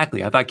 John.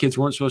 Exactly. I thought kids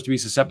weren't supposed to be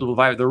susceptible to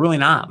virus. They're really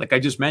not. Like I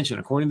just mentioned,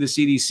 according to the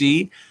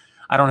CDC,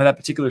 I don't have that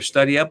particular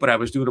study up, but I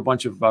was doing a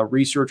bunch of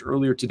research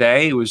earlier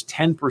today. It was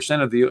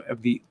 10%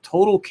 of the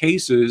total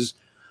cases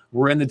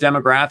were in the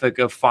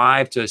demographic of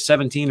 5 to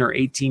 17 or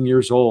 18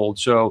 years old.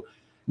 So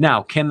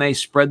now, can they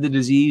spread the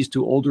disease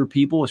to older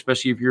people,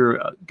 especially if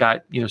you're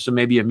got some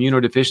maybe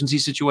immunodeficiency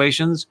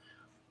situations?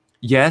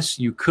 Yes,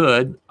 you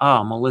could.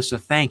 Melissa,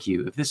 thank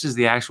you. If this is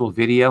the actual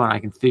video and I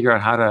can figure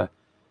out how to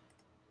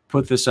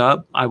put this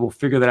up, I will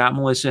figure that out,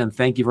 Melissa, and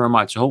thank you very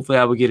much. So hopefully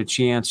I will get a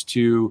chance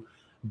to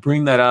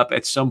bring that up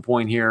at some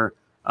point here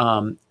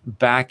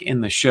back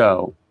in the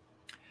show.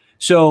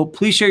 So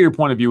please share your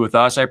point of view with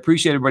us. I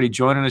appreciate everybody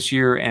joining us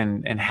here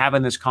and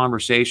having this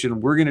conversation.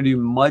 We're going to do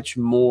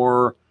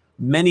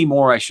many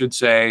more, I should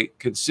say,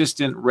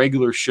 consistent,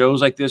 regular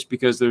shows like this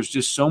because there's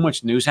just so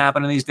much news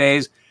happening these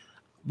days.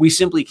 We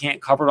simply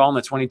can't cover it all in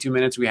the 22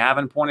 minutes we have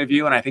in point of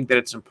view. And I think that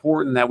it's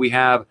important that we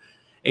have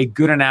a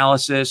good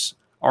analysis.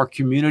 Our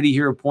community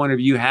here at Point of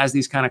View has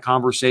these kind of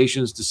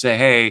conversations to say,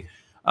 hey,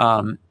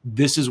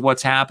 this is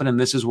what's happening.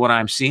 This is what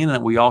I'm seeing, and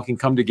that we all can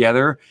come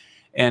together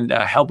and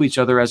help each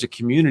other as a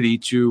community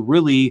to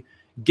really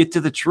get to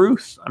the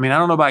truth. I mean, I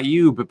don't know about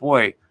you, but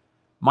boy,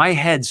 my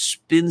head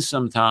spins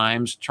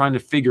sometimes trying to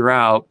figure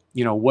out,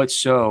 what's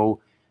so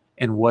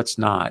and what's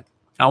not.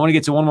 I want to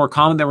get to one more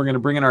comment, then we're going to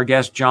bring in our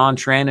guest, John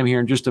Trandom, here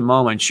in just a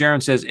moment.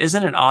 Sharon says,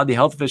 isn't it odd the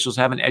health officials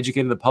haven't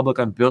educated the public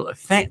on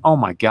oh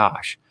my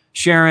gosh.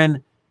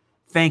 Sharon,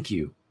 thank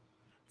you.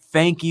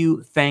 Thank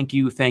you.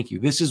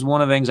 This is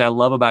one of the things I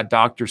love about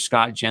Dr.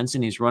 Scott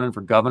Jensen. He's running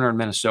for governor in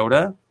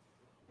Minnesota.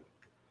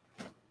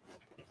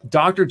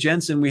 Dr.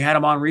 Jensen, we had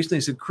him on recently.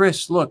 He said,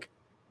 Chris, look,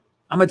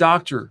 I'm a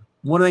doctor.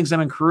 One of the things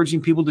I'm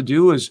encouraging people to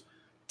do is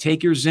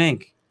take your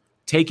zinc,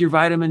 take your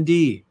vitamin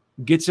D,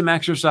 get some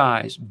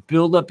exercise,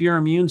 build up your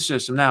immune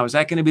system. Now, is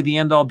that going to be the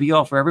end all be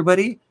all for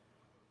everybody?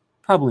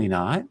 Probably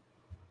not.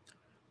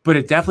 But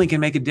it definitely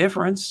can make a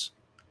difference.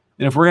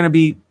 And if we're going to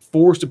be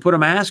forced to put a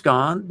mask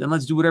on, then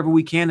let's do whatever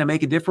we can to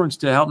make a difference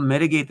to help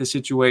mitigate the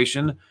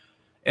situation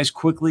as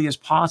quickly as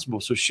possible.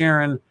 So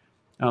Sharon,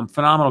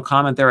 phenomenal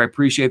comment there. I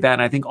appreciate that.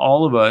 And I think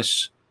all of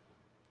us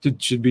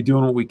should be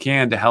doing what we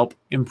can to help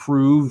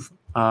improve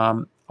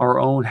our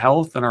own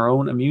health and our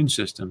own immune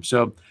system.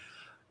 So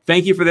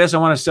thank you for this. I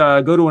want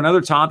to go to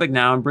another topic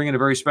now and bring in a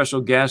very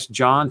special guest.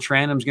 John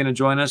Trandom is going to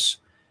join us.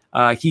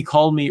 He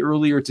called me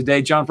earlier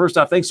today. John, first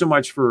off, thanks so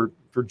much for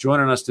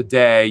joining us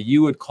today.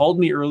 You had called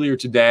me earlier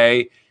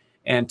today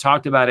and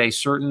talked about a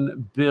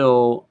certain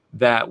bill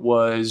that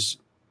was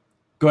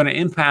going to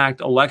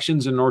impact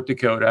elections in North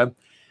Dakota.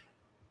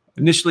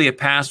 Initially, it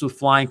passed with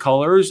flying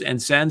colors,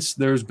 and since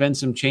there's been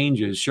some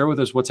changes. Share with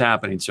us what's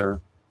happening,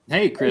 sir.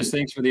 Hey, Chris,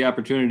 thanks for the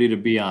opportunity to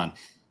be on.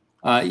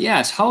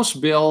 Yes, House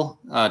Bill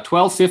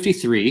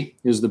 1253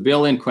 is the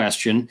bill in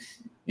question,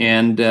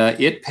 and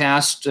it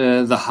passed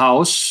the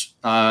House,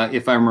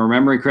 if I'm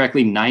remembering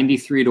correctly,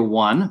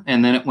 93-1,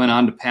 and then it went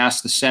on to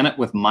pass the Senate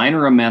with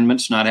minor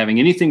amendments not having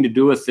anything to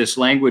do with this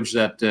language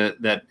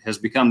that has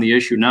become the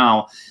issue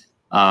now,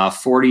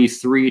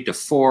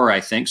 43-4,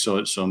 I think.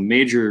 So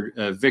major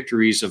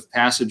victories of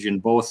passage in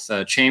both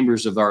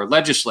chambers of our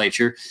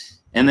legislature.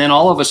 And then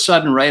all of a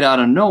sudden, right out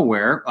of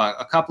nowhere,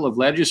 a couple of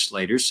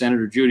legislators,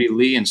 Senator Judy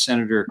Lee and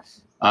Senator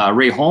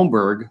Ray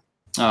Holmberg,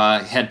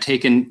 had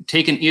taken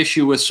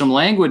issue with some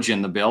language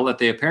in the bill that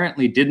they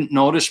apparently didn't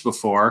notice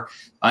before.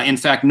 In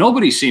fact,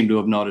 nobody seemed to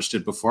have noticed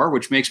it before,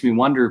 which makes me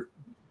wonder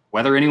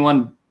whether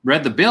anyone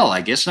read the bill,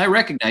 I guess. And I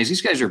recognize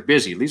these guys are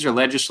busy. These are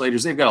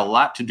legislators. They've got a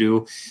lot to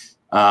do.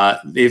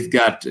 They've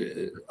got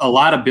a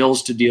lot of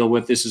bills to deal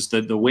with. This is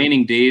the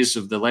waning days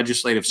of the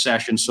legislative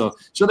session. So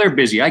they're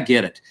busy. I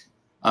get it.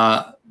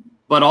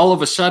 But all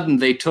of a sudden,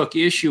 they took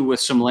issue with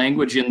some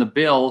language in the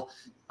bill,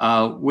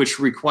 which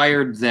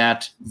required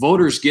that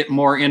voters get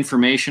more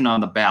information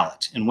on the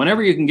ballot. And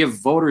whenever you can give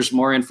voters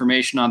more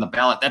information on the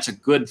ballot, that's a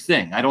good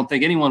thing. I don't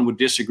think anyone would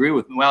disagree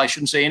with me. Well, I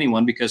shouldn't say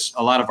anyone, because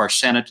a lot of our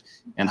Senate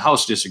and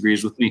House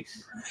disagrees with me.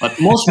 But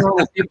most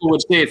normal people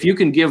would say if you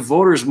can give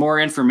voters more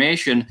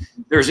information,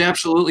 there's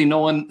absolutely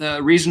no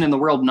reason in the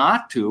world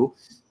not to.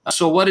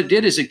 So what it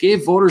did is it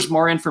gave voters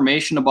more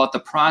information about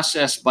the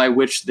process by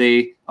which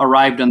they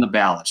arrived on the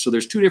ballot. So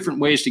there's two different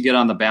ways to get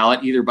on the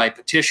ballot, either by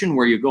petition,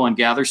 where you go and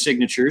gather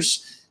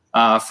signatures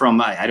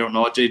from, I don't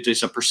know,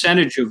 it's a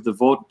percentage of the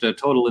vote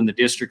total in the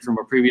district from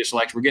a previous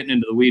election. We're getting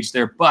into the weeds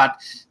there. But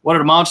what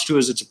it amounts to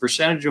is it's a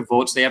percentage of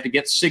votes. They have to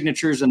get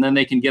signatures, and then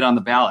they can get on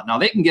the ballot. Now,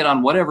 they can get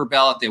on whatever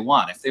ballot they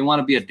want. If they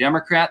want to be a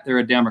Democrat, they're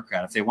a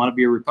Democrat. If they want to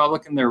be a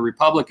Republican, they're a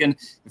Republican.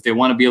 If they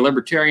want to be a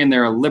Libertarian,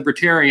 they're a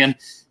Libertarian.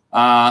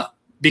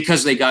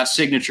 Because they got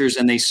signatures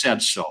and they said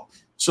so.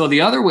 So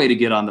the other way to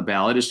get on the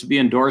ballot is to be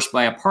endorsed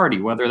by a party,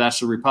 whether that's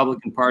the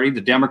Republican Party,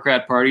 the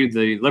Democrat Party,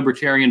 the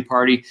Libertarian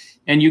Party,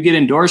 and you get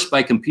endorsed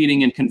by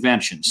competing in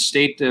conventions,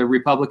 state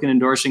Republican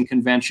endorsing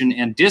convention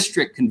and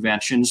district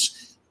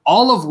conventions,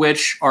 all of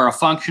which are a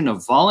function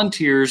of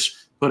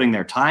volunteers putting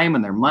their time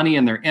and their money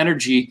and their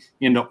energy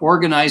into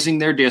organizing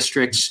their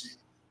districts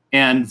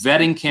and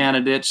vetting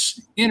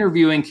candidates,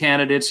 interviewing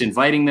candidates,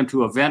 inviting them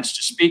to events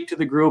to speak to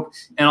the group,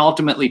 and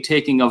ultimately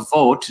taking a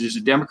vote. It is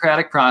a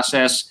democratic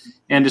process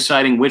and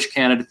deciding which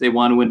candidate they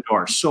want to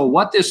endorse. So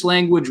what this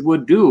language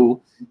would do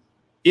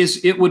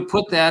is it would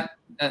put that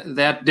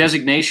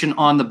designation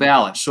on the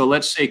ballot. So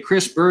let's say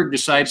Chris Berg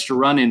decides to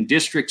run in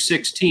District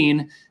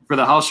 16 for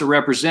the House of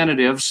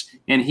Representatives,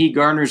 and he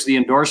garners the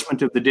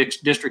endorsement of the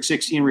District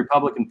 16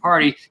 Republican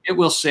Party. It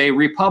will say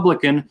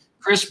Republican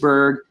Chris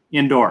Berg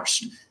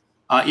endorsed.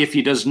 If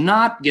he does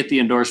not get the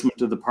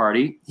endorsement of the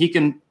party, he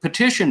can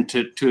petition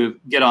to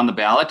get on the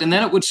ballot, and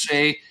then it would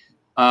say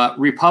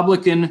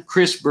Republican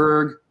Chris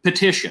Berg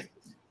petition.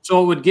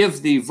 So it would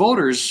give the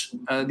voters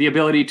the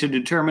ability to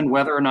determine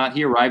whether or not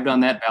he arrived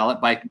on that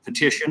ballot by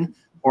petition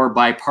or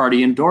by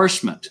party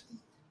endorsement.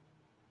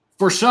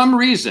 For some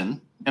reason,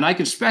 and I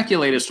can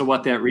speculate as to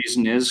what that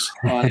reason is,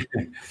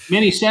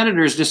 many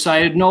senators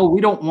decided, no,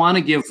 we don't want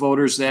to give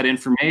voters that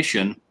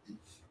information.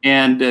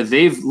 And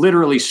they've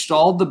literally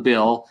stalled the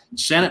bill,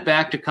 sent it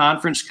back to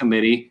conference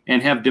committee,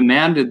 and have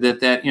demanded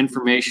that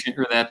information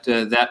or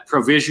that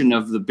provision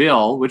of the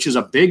bill, which is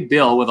a big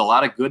bill with a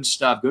lot of good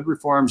stuff, good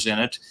reforms in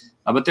it,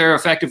 but they're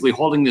effectively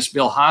holding this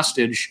bill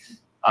hostage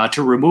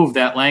to remove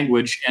that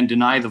language and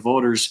deny the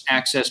voters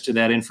access to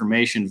that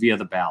information via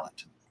the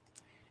ballot.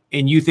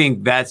 And you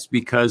think that's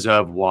because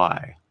of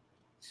why?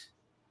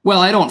 Well,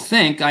 I don't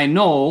think. I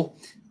know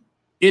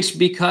it's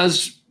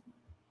because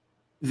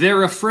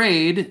they're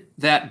afraid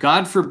that,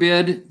 God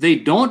forbid, they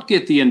don't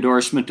get the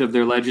endorsement of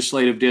their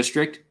legislative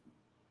district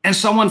and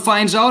someone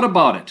finds out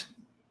about it.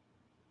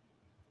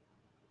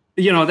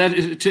 You know, that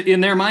is,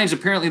 in their minds,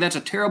 apparently that's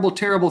a terrible,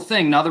 terrible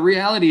thing. Now, the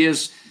reality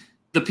is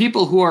the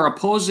people who are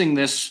opposing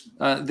this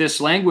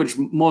language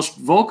most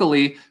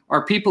vocally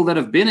are people that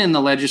have been in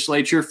the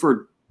legislature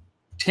for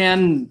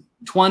 10,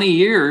 20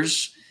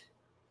 years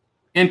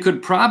and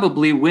could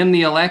probably win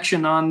the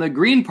election on the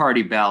Green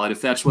Party ballot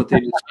if that's what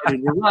they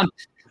decided to run.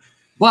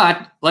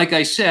 But like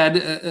I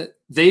said,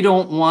 they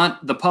don't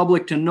want the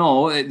public to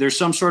know. There's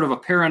some sort of a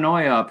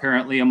paranoia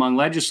apparently among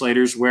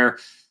legislators where,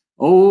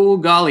 oh,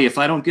 golly, if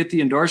I don't get the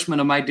endorsement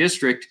of my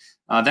district,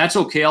 that's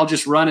okay. I'll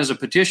just run as a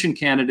petition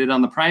candidate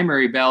on the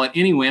primary ballot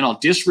anyway, and I'll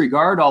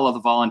disregard all of the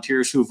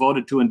volunteers who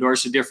voted to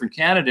endorse a different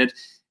candidate.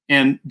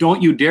 And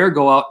don't you dare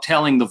go out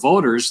telling the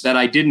voters that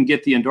I didn't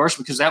get the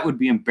endorsement, because that would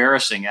be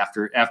embarrassing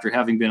after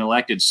having been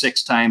elected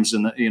 6 times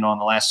in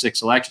the last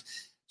 6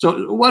 elections.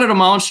 So what it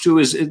amounts to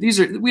is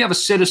we have a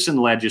citizen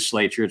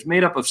legislature. It's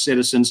made up of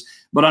citizens,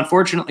 but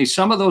unfortunately,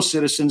 some of those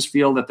citizens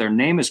feel that their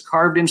name is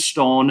carved in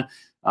stone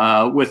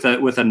with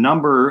a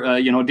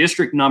number,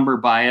 district number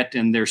by it,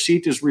 and their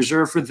seat is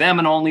reserved for them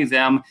and only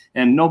them,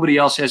 and nobody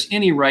else has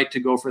any right to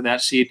go for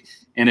that seat.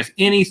 And if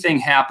anything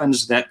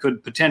happens that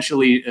could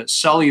potentially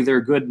sully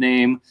their good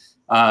name,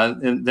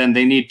 then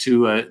they need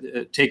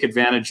to take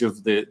advantage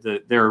of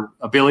their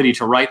ability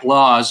to write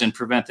laws and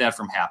prevent that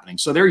from happening.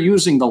 So they're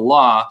using the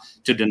law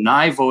to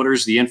deny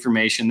voters the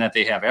information that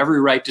they have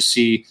every right to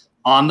see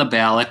on the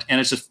ballot. And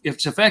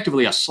it's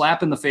effectively a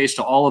slap in the face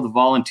to all of the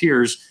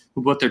volunteers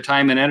who put their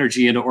time and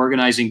energy into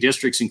organizing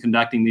districts and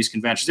conducting these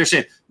conventions. They're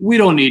saying, we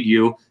don't need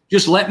you.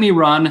 Just let me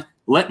run,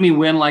 let me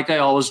win like I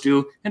always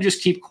do, and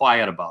just keep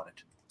quiet about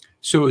it.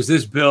 So is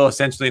this bill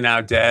essentially now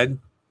dead?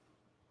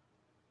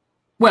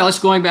 Well, it's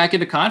going back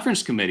into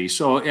conference committee.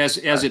 So as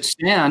it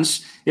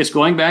stands, it's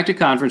going back to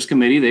conference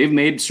committee. They've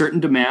made certain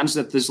demands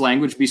that this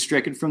language be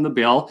stricken from the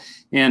bill.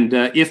 And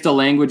if the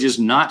language is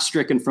not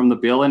stricken from the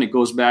bill and it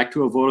goes back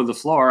to a vote of the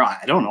floor,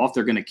 I don't know if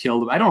they're going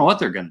to I don't know what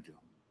they're going to do.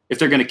 If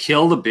they're going to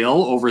kill the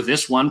bill over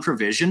this one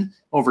provision,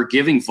 over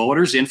giving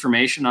voters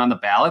information on the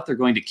ballot, they're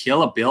going to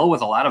kill a bill with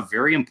a lot of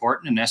very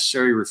important and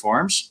necessary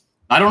reforms.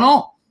 I don't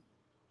know.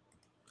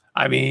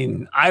 I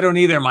mean, I don't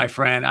either, my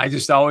friend. I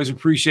just always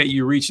appreciate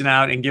you reaching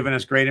out and giving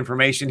us great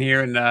information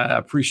here, and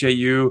appreciate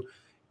you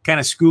kind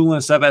of schooling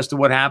us up as to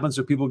what happens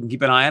so people can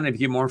keep an eye on it. If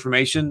you get more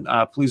information,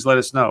 please let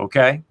us know,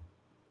 okay?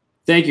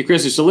 Thank you,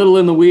 Chris. It's a little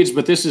in the weeds,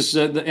 but this is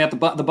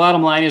the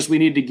bottom line is we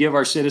need to give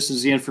our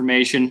citizens the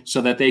information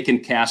so that they can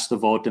cast the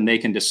vote and they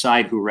can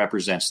decide who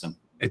represents them.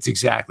 It's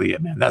exactly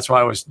it, man. That's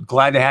why I was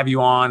glad to have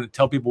you on,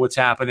 tell people what's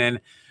happening.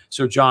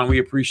 So, John, we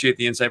appreciate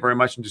the insight very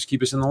much, and just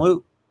keep us in the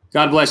loop.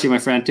 God bless you, my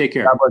friend. Take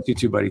care. God bless you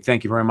too, buddy.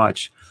 Thank you very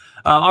much.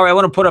 All right, I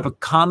want to put up a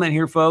comment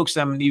here, folks.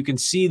 You can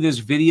see this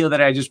video that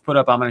I just put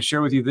up. I'm going to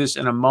share with you this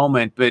in a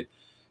moment, but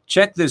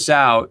check this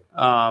out.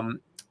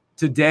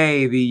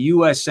 Today, the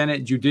U.S.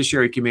 Senate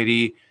Judiciary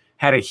Committee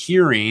had a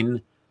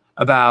hearing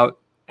about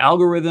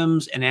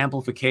algorithms and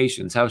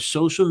amplifications, how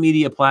social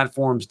media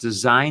platforms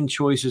design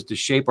choices to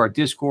shape our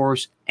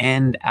discourse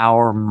and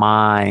our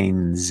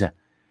minds.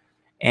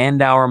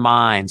 And our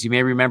minds. You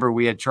may remember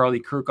we had Charlie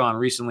Kirk on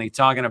recently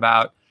talking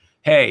about,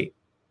 hey,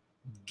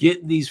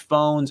 get these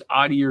phones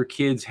out of your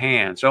kids'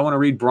 hands. So I want to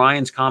read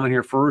Brian's comment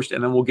here first,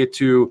 and then we'll get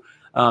to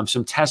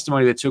some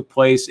testimony that took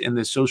place in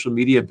the social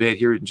media bit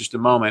here in just a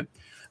moment.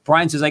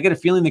 Brian says, I get a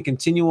feeling the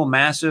continual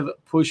massive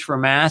push for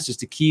masks is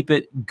to keep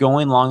it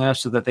going long enough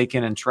so that they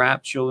can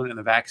entrap children in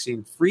the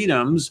vaccine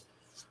freedoms.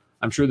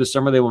 I'm sure this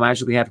summer they will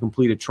magically have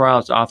completed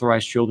trials to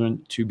authorize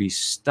children to be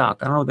stuck.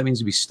 I don't know what that means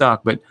to be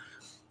stuck, but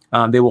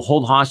they will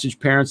hold hostage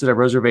parents that have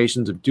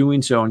reservations of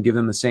doing so and give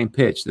them the same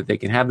pitch that they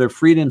can have their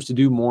freedoms to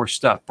do more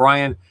stuff.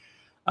 Brian,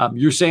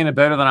 you're saying it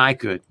better than I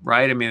could,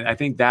 right? I mean, I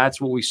think that's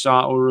what we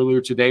saw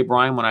earlier today,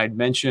 Brian, when I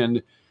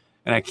mentioned,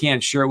 and I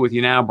can't share it with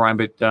you now, Brian,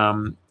 but,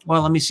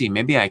 well, let me see.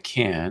 Maybe I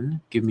can.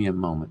 Give me a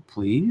moment,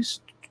 please.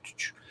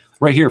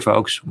 Right here,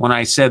 folks, when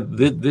I said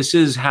this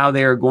is how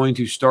they are going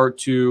to start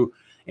to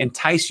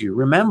entice you.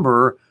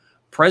 Remember,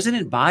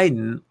 President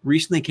Biden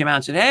recently came out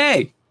and said,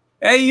 hey,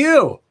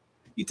 you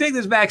take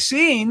this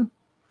vaccine,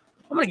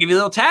 I'm going to give you a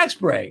little tax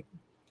break,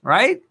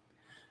 right?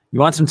 You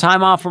want some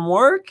time off from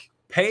work?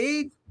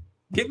 Paid?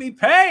 Get me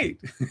paid.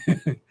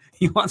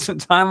 You want some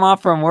time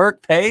off from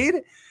work? Paid?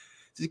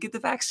 Just get the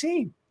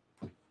vaccine.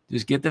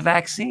 Just get the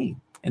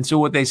vaccine. And so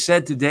what they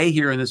said today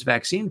here in this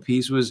vaccine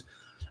piece was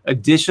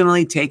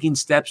additionally taking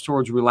steps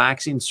towards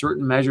relaxing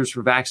certain measures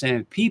for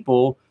vaccinated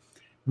people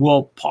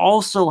will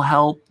also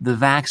help the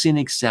vaccine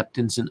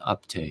acceptance and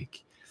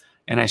uptake.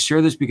 And I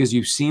share this because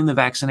you've seen the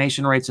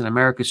vaccination rates in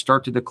America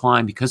start to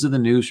decline because of the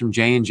news from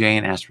J&J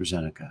and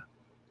AstraZeneca.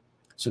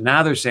 So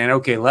now they're saying,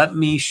 okay, let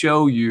me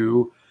show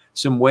you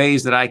some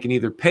ways that I can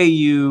either pay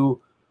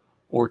you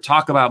or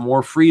talk about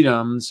more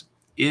freedoms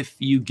if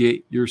you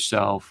get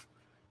yourself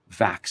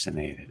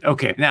vaccinated.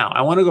 Okay, now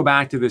I want to go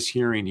back to this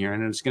hearing here,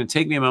 and it's going to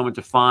take me a moment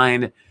to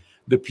find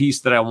the piece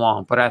that I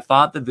want. But I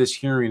thought that this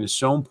hearing is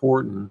so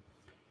important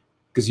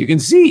because you can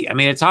see, I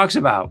mean, it talks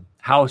about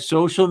how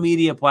social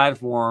media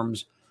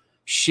platforms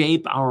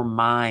shape our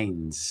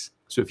minds.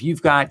 So if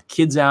you've got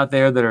kids out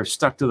there that are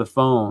stuck to the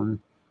phone,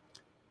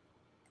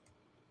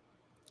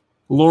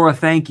 Laura,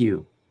 thank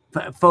you.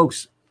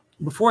 Folks,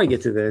 before I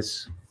get to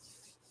this,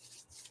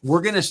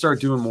 we're going to start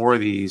doing more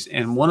of these.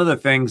 And one of the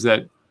things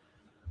that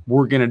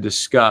we're going to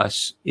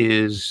discuss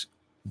is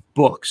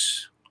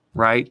books,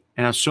 right?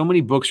 And how so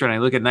many books are, and I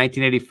look at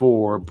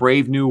 1984,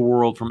 Brave New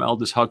World from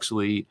Aldous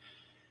Huxley,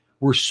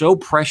 we're so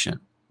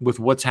prescient with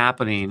what's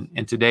happening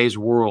in today's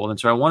world. And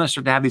so I want to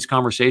start to have these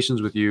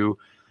conversations with you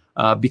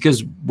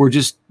because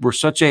we're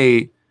such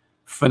a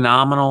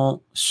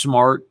phenomenal,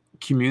 smart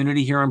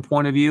community here in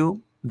Point of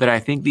View that I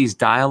think these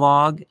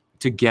dialogue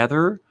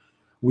together,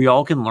 we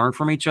all can learn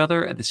from each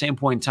other. At the same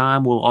point in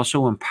time, will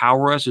also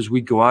empower us as we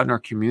go out in our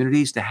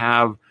communities to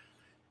have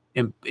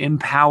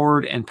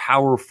empowered and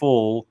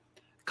powerful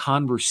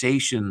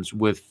conversations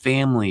with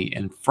family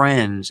and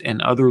friends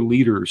and other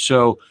leaders.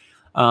 So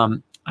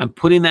I'm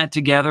putting that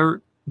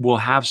together. We'll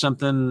have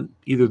something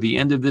either the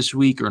end of this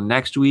week or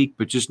next week,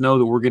 but just know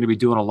that we're going to be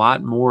doing a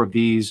lot more of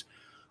these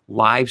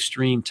live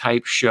stream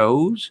type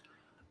shows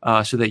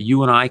so that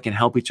you and I can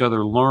help each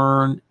other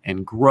learn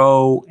and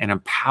grow and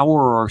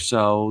empower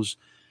ourselves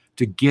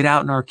to get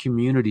out in our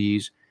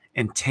communities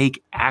and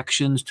take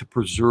actions to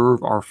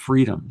preserve our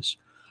freedoms.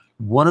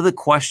 One of the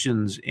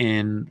questions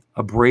in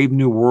A Brave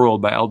New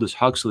World by Aldous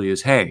Huxley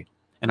is, hey,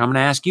 and I'm going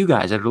to ask you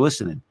guys that are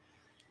listening,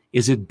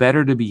 is it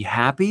better to be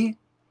happy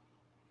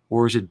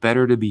or is it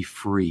better to be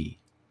free?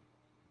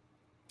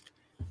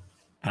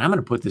 And I'm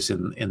going to put this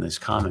in this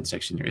comment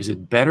section here. Is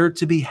it better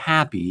to be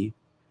happy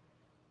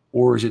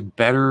or is it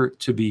better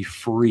to be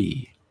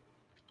free?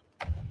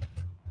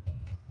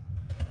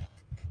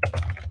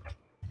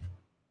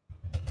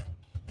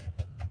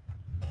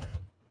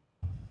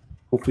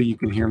 Hopefully you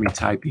can hear me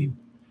typing,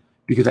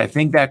 because I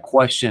think that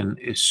question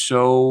is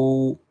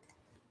so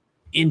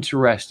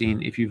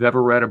interesting. If you've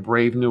ever read A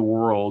Brave New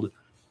World,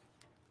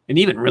 and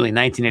even really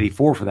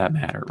 1984 for that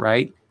matter,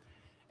 right?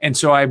 And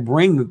so I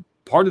bring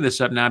part of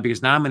this up now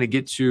because now I'm going to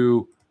get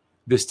to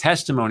this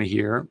testimony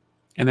here.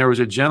 And there was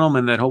a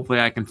gentleman that hopefully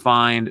I can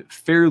find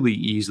fairly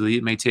easily.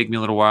 It may take me a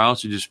little while,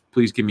 so just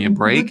please give me a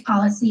break.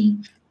 Policy.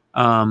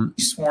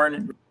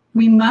 Sworn.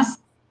 We must.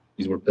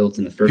 These were built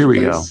in the first Here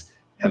we place. go.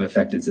 Have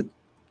affected it.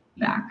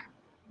 Back.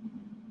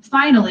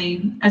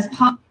 Finally, as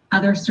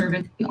other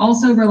service, we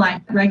also rely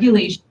on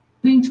regulation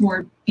moving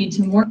toward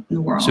into more in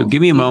the world. So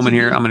give me a moment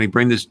here. I'm going to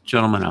bring this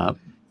gentleman up.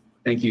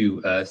 Thank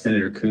you,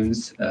 Senator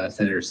Coons,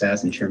 Senator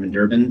Sass, and Chairman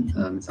Durbin.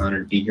 It's an honor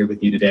to be here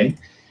with you today.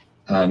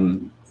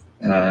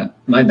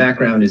 My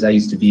background is I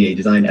used to be a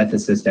design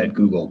ethicist at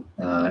Google.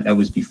 That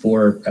was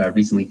before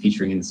recently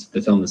featuring in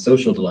the film The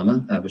Social Dilemma,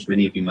 which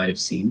many of you might have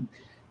seen,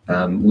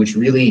 which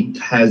really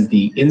has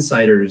the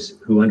insiders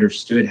who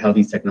understood how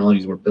these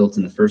technologies were built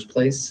in the first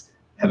place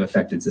have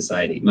affected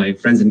society. My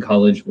friends in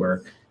college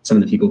were some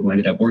of the people who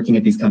ended up working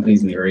at these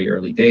companies in the very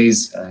early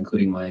days,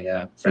 including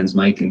my friends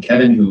Mike and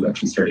Kevin, who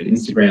actually started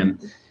Instagram.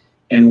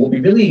 And what we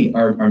really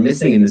are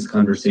missing in this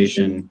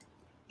conversation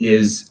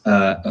is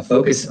a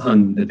focus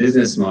on the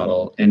business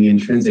model and the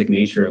intrinsic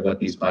nature of what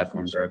these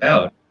platforms are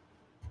about.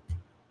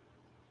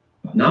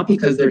 Not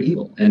because they're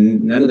evil,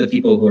 and none of the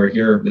people who are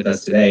here with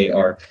us today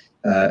are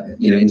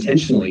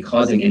intentionally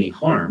causing any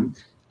harm.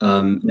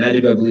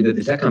 Neither do I believe that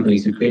the tech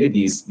companies who created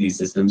these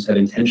systems have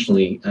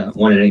intentionally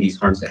wanted any of these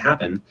harms to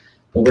happen.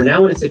 But we're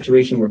now in a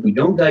situation where if we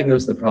don't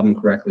diagnose the problem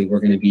correctly, we're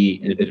going to be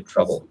in a bit of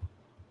trouble.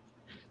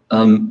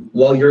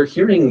 While you're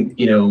hearing,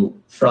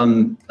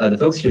 from the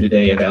folks here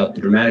today about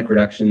the dramatic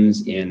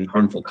reductions in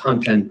harmful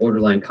content,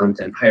 borderline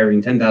content,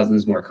 hiring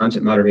 10,000 more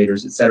content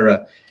moderators, et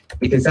cetera,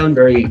 it can sound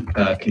very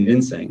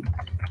convincing.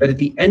 But at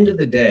the end of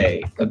the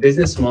day, a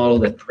business model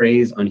that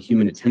preys on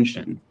human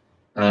attention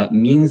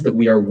means that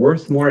we are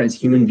worth more as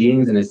human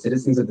beings and as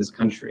citizens of this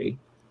country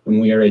when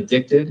we are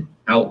addicted,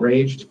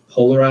 outraged,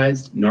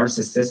 polarized,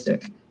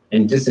 narcissistic,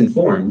 and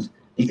disinformed,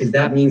 because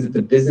that means that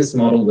the business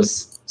model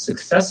was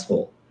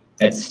successful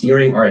at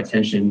steering our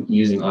attention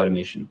using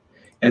automation.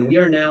 And we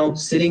are now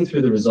sitting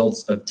through the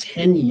results of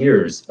 10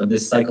 years of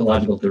this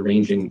psychological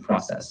deranging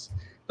process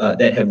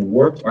that have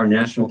warped our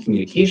national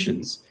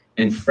communications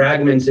and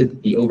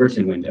fragmented the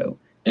Overton window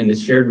and the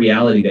shared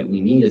reality that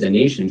we need as a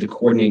nation to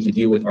coordinate to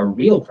deal with our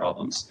real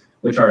problems,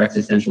 which are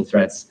existential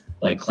threats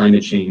like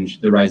climate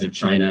change, the rise of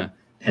China,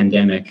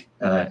 pandemic,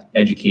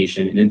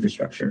 education, and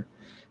infrastructure.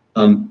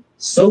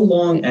 So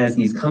long as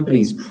these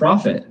companies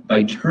profit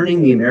by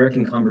turning the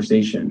American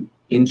conversation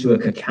into a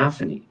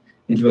cacophony,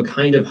 into a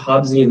kind of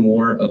Hobbesian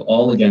war of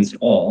all against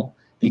all,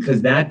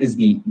 because that is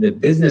the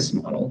business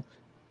model,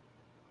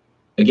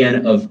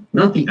 again, of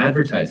not the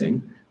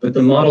advertising, but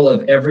the model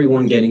of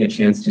everyone getting a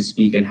chance to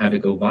speak and have it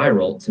go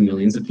viral to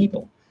millions of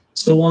people.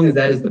 So long as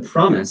that is the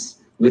promise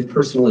with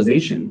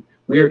personalization,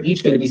 we are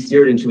each going to be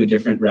steered into a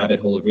different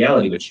rabbit hole of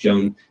reality, which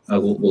Joan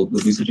will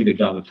do such a good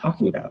job of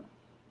talking about.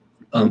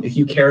 If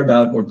you care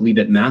about or believe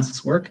that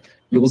masks work,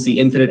 you will see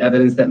infinite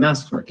evidence that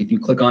masks work. If you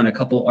click on a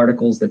couple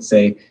articles that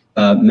say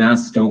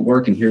masks don't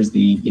work, and here's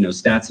the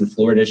stats in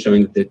Florida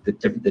showing that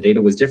the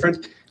data was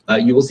different,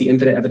 you will see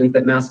infinite evidence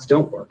that masks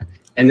don't work.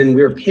 And then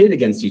we're pitted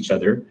against each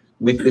other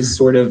with this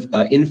sort of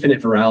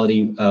infinite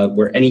virality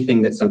where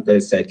anything that something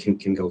is said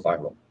can go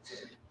viral.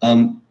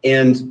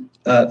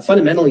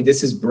 Fundamentally,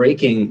 this is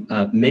breaking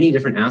many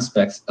different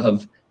aspects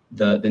of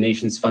the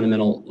nation's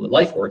fundamental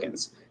life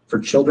organs. For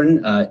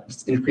children,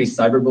 increased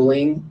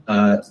cyberbullying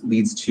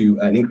leads to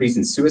an increase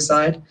in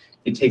suicide.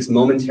 It takes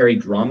momentary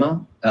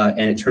drama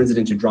and it turns it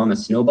into drama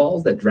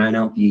snowballs that drown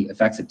out the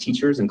effects of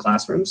teachers in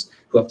classrooms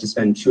who have to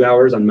spend 2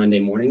 hours on Monday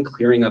morning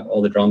clearing up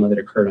all the drama that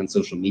occurred on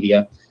social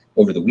media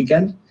over the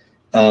weekend.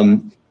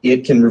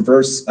 It can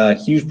reverse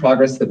huge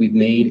progress that we've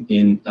made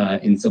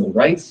in civil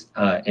rights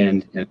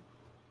and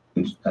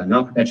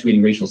not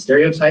perpetuating racial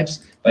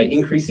stereotypes by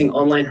increasing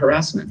online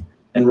harassment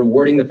and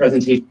rewarding the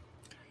presentation.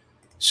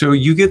 So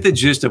you get the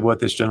gist of what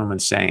this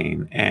gentleman's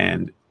saying.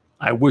 And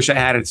I wish I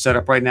had it set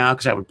up right now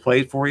because I would play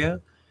it for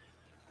you.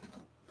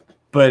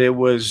 But it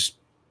was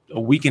a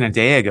week and a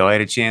day ago, I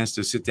had a chance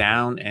to sit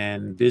down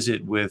and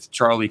visit with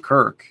Charlie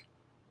Kirk.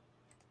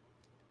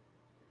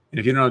 And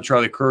if you don't know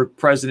Charlie Kirk,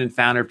 president,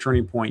 founder of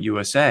Turning Point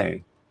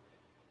USA.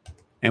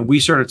 And we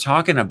started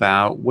talking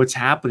about what's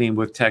happening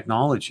with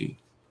technology.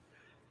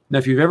 Now,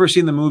 if you've ever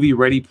seen the movie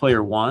Ready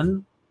Player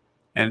One,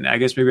 and I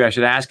guess maybe I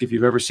should ask if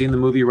you've ever seen the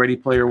movie Ready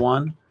Player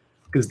One,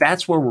 because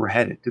that's where we're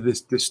headed, to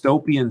this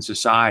dystopian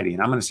society.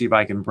 And I'm going to see if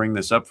I can bring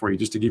this up for you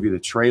just to give you the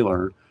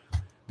trailer,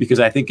 because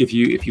I think if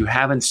you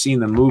haven't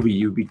seen the movie,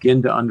 you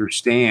begin to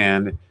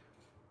understand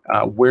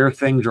where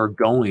things are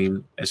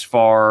going as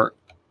far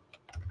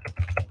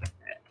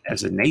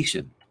as a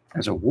nation,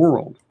 as a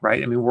world,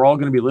 right? I mean, we're all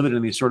going to be living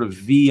in these sort of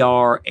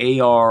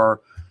VR,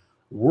 AR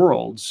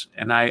worlds.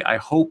 And I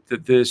hope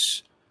that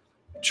this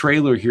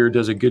trailer here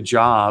does a good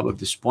job of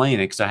displaying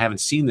it, because I haven't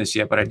seen this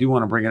yet, but I do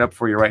want to bring it up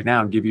for you right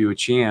now and give you a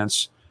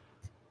chance.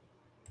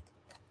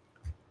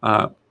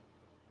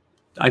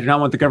 I do not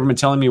want the government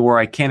telling me where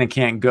I can and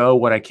can't go,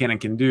 what I can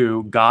and can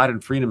do. God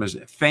and freedom is,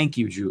 thank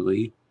you,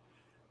 Julie.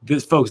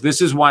 Folks,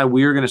 this is why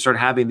we're going to start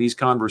having these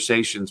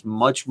conversations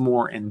much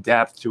more in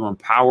depth to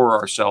empower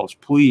ourselves.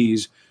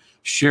 Please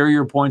share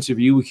your points of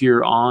view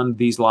here on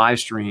these live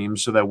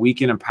streams so that we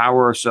can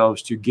empower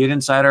ourselves to get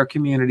inside our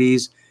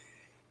communities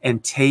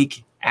and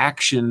take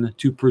action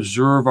to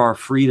preserve our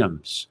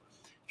freedoms.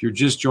 If you're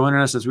just joining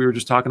us, as we were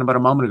just talking about a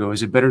moment ago,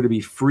 is it better to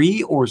be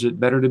free or is it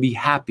better to be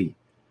happy?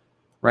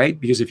 Right?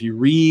 Because if you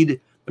read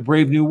The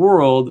Brave New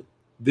World,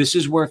 this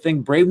is where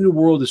Brave New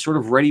World is sort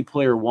of Ready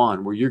Player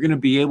One, where you're going to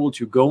be able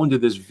to go into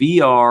this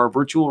VR,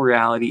 virtual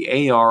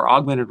reality, AR,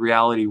 augmented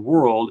reality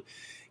world,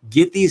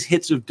 get these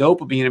hits of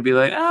dopamine and be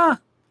like,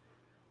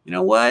 you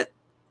know what?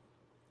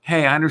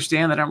 Hey, I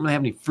understand that I don't really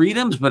have any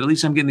freedoms, but at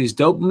least I'm getting these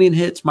dopamine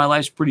hits. My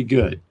life's pretty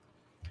good.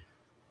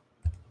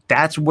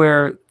 That's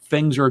where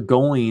things are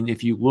going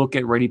if you look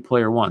at Ready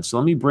Player One. So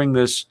let me bring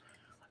this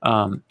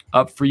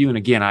up for you. And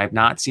again, I have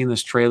not seen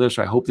this trailer,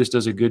 so I hope this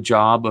does a good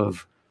job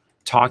of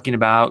talking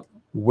about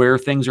where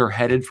things are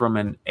headed from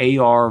an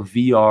AR,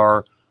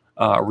 VR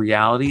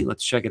reality.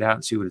 Let's check it out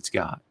and see what it's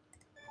got.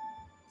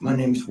 My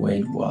name's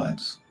Wade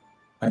Watts.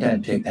 My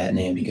dad picked that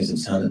name because it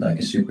sounded like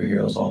a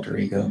superhero's alter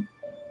ego,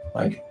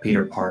 like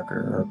Peter Parker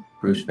or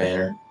Bruce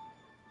Banner.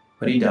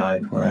 But he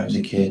died when I was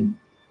a kid,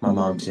 my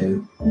mom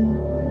too.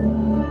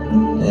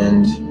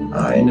 And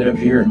I ended up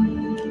here,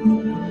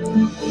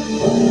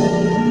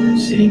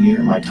 sitting here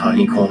in my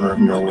tiny corner of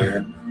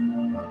nowhere.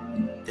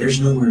 There's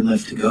nowhere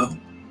left to go.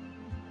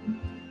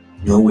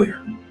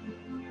 Nowhere.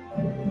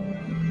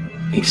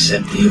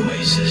 Except the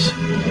Oasis.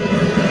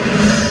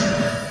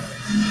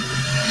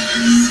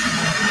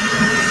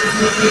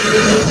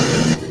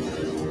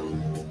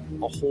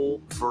 A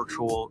whole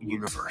virtual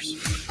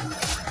universe.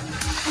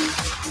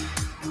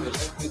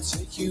 Let me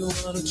take you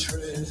on a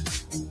trip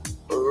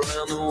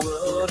around the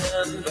world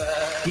and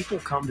back. People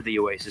come to the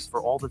Oasis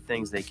for all the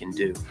things they can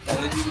do.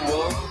 And you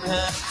won't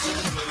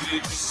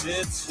have to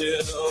sit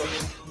still.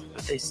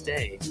 But they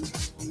stay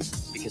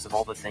because of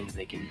all the things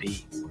they can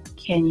be.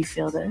 Can you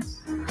feel this?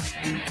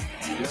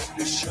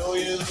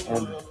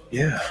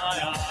 Yeah.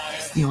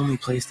 It's the only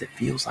place that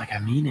feels like I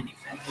mean anything.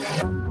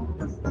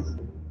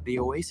 The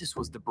Oasis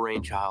was the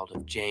brainchild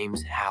of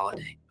James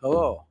Halliday.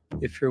 Hello.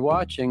 If you're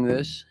watching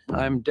this,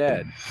 I'm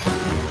dead.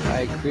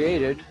 I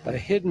created a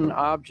hidden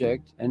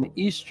object, an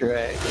Easter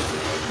egg.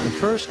 The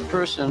first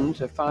person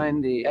to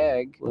find the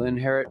egg will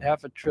inherit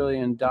 $500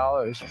 billion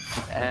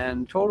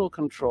and total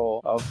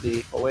control of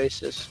the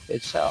Oasis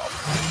itself.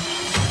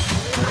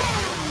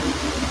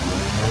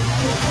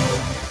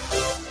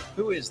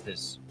 Who is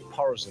this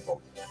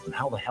Parzival, and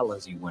how the hell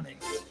is he winning?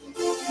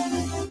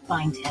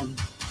 Find him.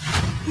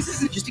 This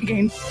isn't just a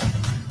game.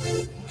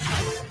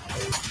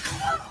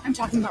 I'm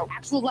talking about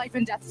actual life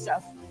and death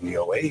stuff. The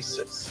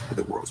Oasis,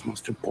 the world's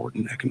most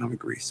important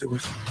economic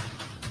resource.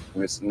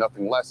 And it's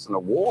nothing less than a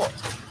war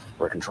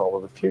for control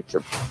of the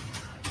future.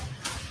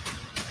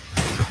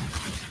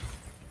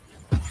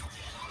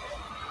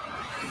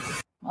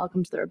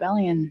 Welcome to the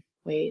rebellion,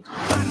 Wade.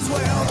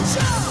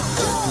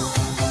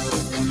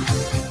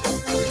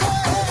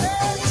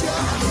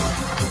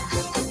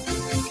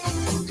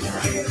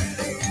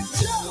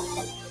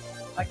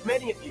 Like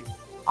many of you,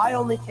 I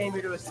only came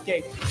here to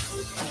escape.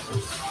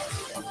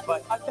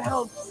 But I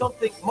found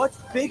something much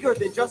bigger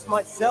than just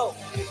myself.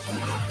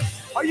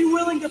 Are you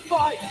willing to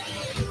fight?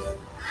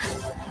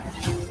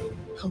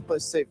 Help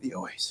us save the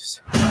Oasis.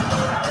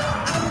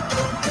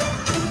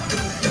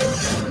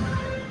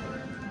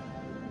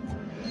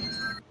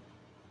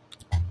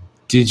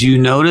 Did you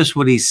notice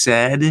what he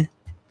said?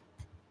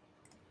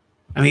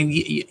 I mean,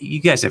 you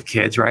guys have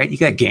kids, right? You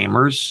got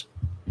gamers.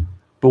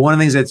 But one of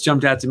the things that's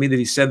jumped out to me that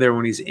he said there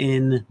when he's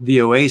in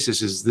the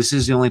Oasis is, this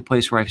is the only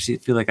place where I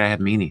feel like I have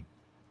meaning.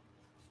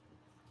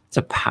 It's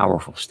a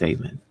powerful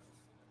statement.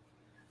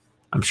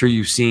 I'm sure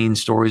you've seen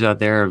stories out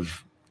there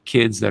of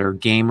kids that are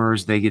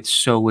gamers. They get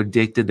so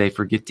addicted, they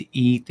forget to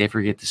eat, they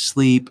forget to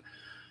sleep.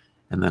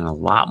 And then a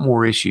lot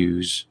more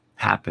issues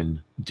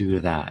happen due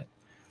to that.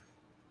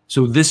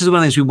 So this is one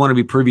of the things we want to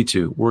be privy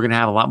to. We're going to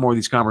have a lot more of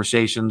these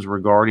conversations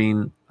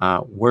regarding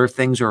where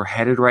things are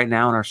headed right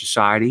now in our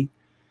society.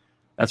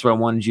 That's why I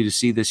wanted you to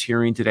see this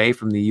hearing today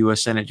from the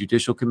U.S. Senate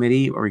Judicial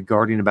Committee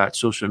regarding about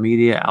social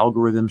media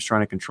algorithms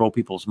trying to control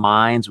people's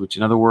minds, which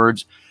in other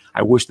words,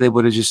 I wish they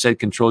would have just said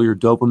control your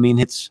dopamine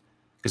hits,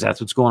 because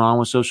that's what's going on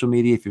with social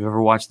media. If you've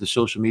ever watched The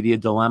Social Media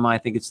Dilemma, I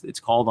think it's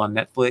called on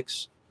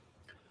Netflix.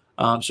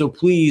 So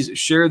please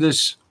share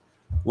this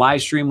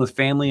live stream with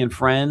family and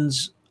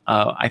friends.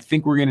 I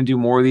think we're going to do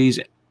more of these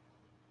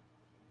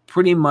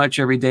pretty much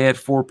every day at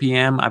 4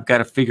 p.m. I've got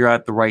to figure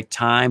out the right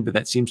time, but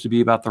that seems to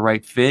be about the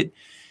right fit.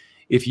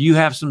 If you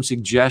have some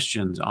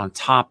suggestions on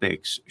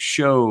topics,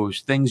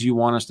 shows, things you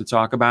want us to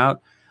talk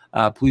about,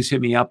 please hit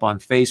me up on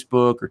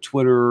Facebook or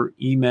Twitter,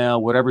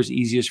 email, whatever's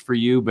easiest for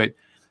you. But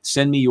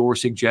send me your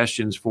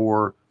suggestions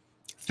for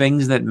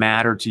things that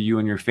matter to you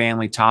and your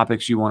family,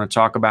 topics you want to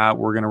talk about.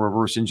 We're going to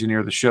reverse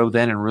engineer the show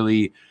then and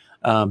really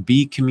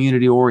be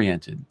community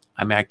oriented.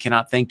 I mean, I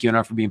cannot thank you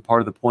enough for being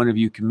part of the Point of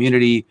View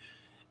community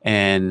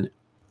and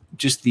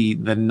just the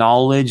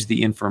knowledge,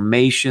 the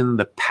information,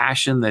 the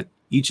passion that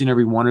each and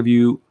every one of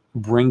you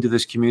bring to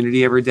this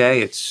community every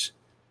day. It's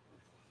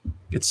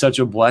such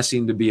a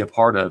blessing to be a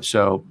part of.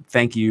 So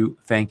thank you,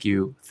 thank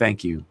you,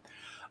 thank you.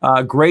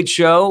 Great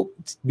show.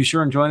 Be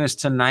sure and join us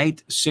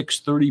tonight,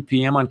 6:30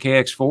 p.m. on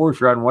KX4. If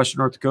you're out in Western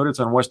North Dakota, it's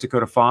on West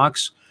Dakota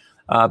Fox.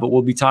 But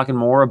we'll be talking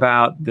more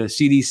about the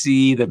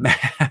CDC, the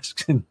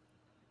masks, and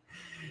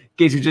in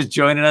case you're just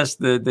joining us,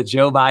 the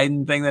Joe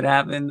Biden thing that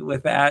happened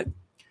with that.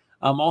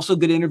 Also,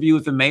 good interview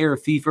with the mayor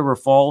of Thief River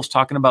Falls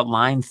talking about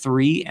Line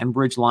 3,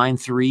 Enbridge Line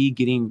 3,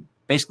 getting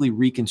basically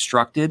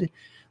reconstructed,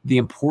 the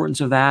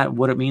importance of that,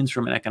 what it means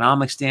from an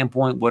economic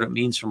standpoint, what it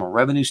means from a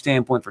revenue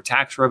standpoint for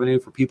tax revenue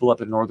for people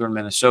up in northern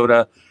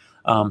Minnesota.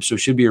 So it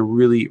should be a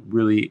really,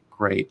 really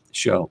great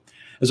show.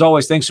 As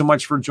always, thanks so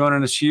much for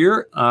joining us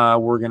here.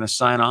 We're going to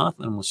sign off,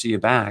 and we'll see you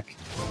back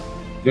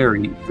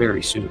very,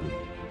 very soon.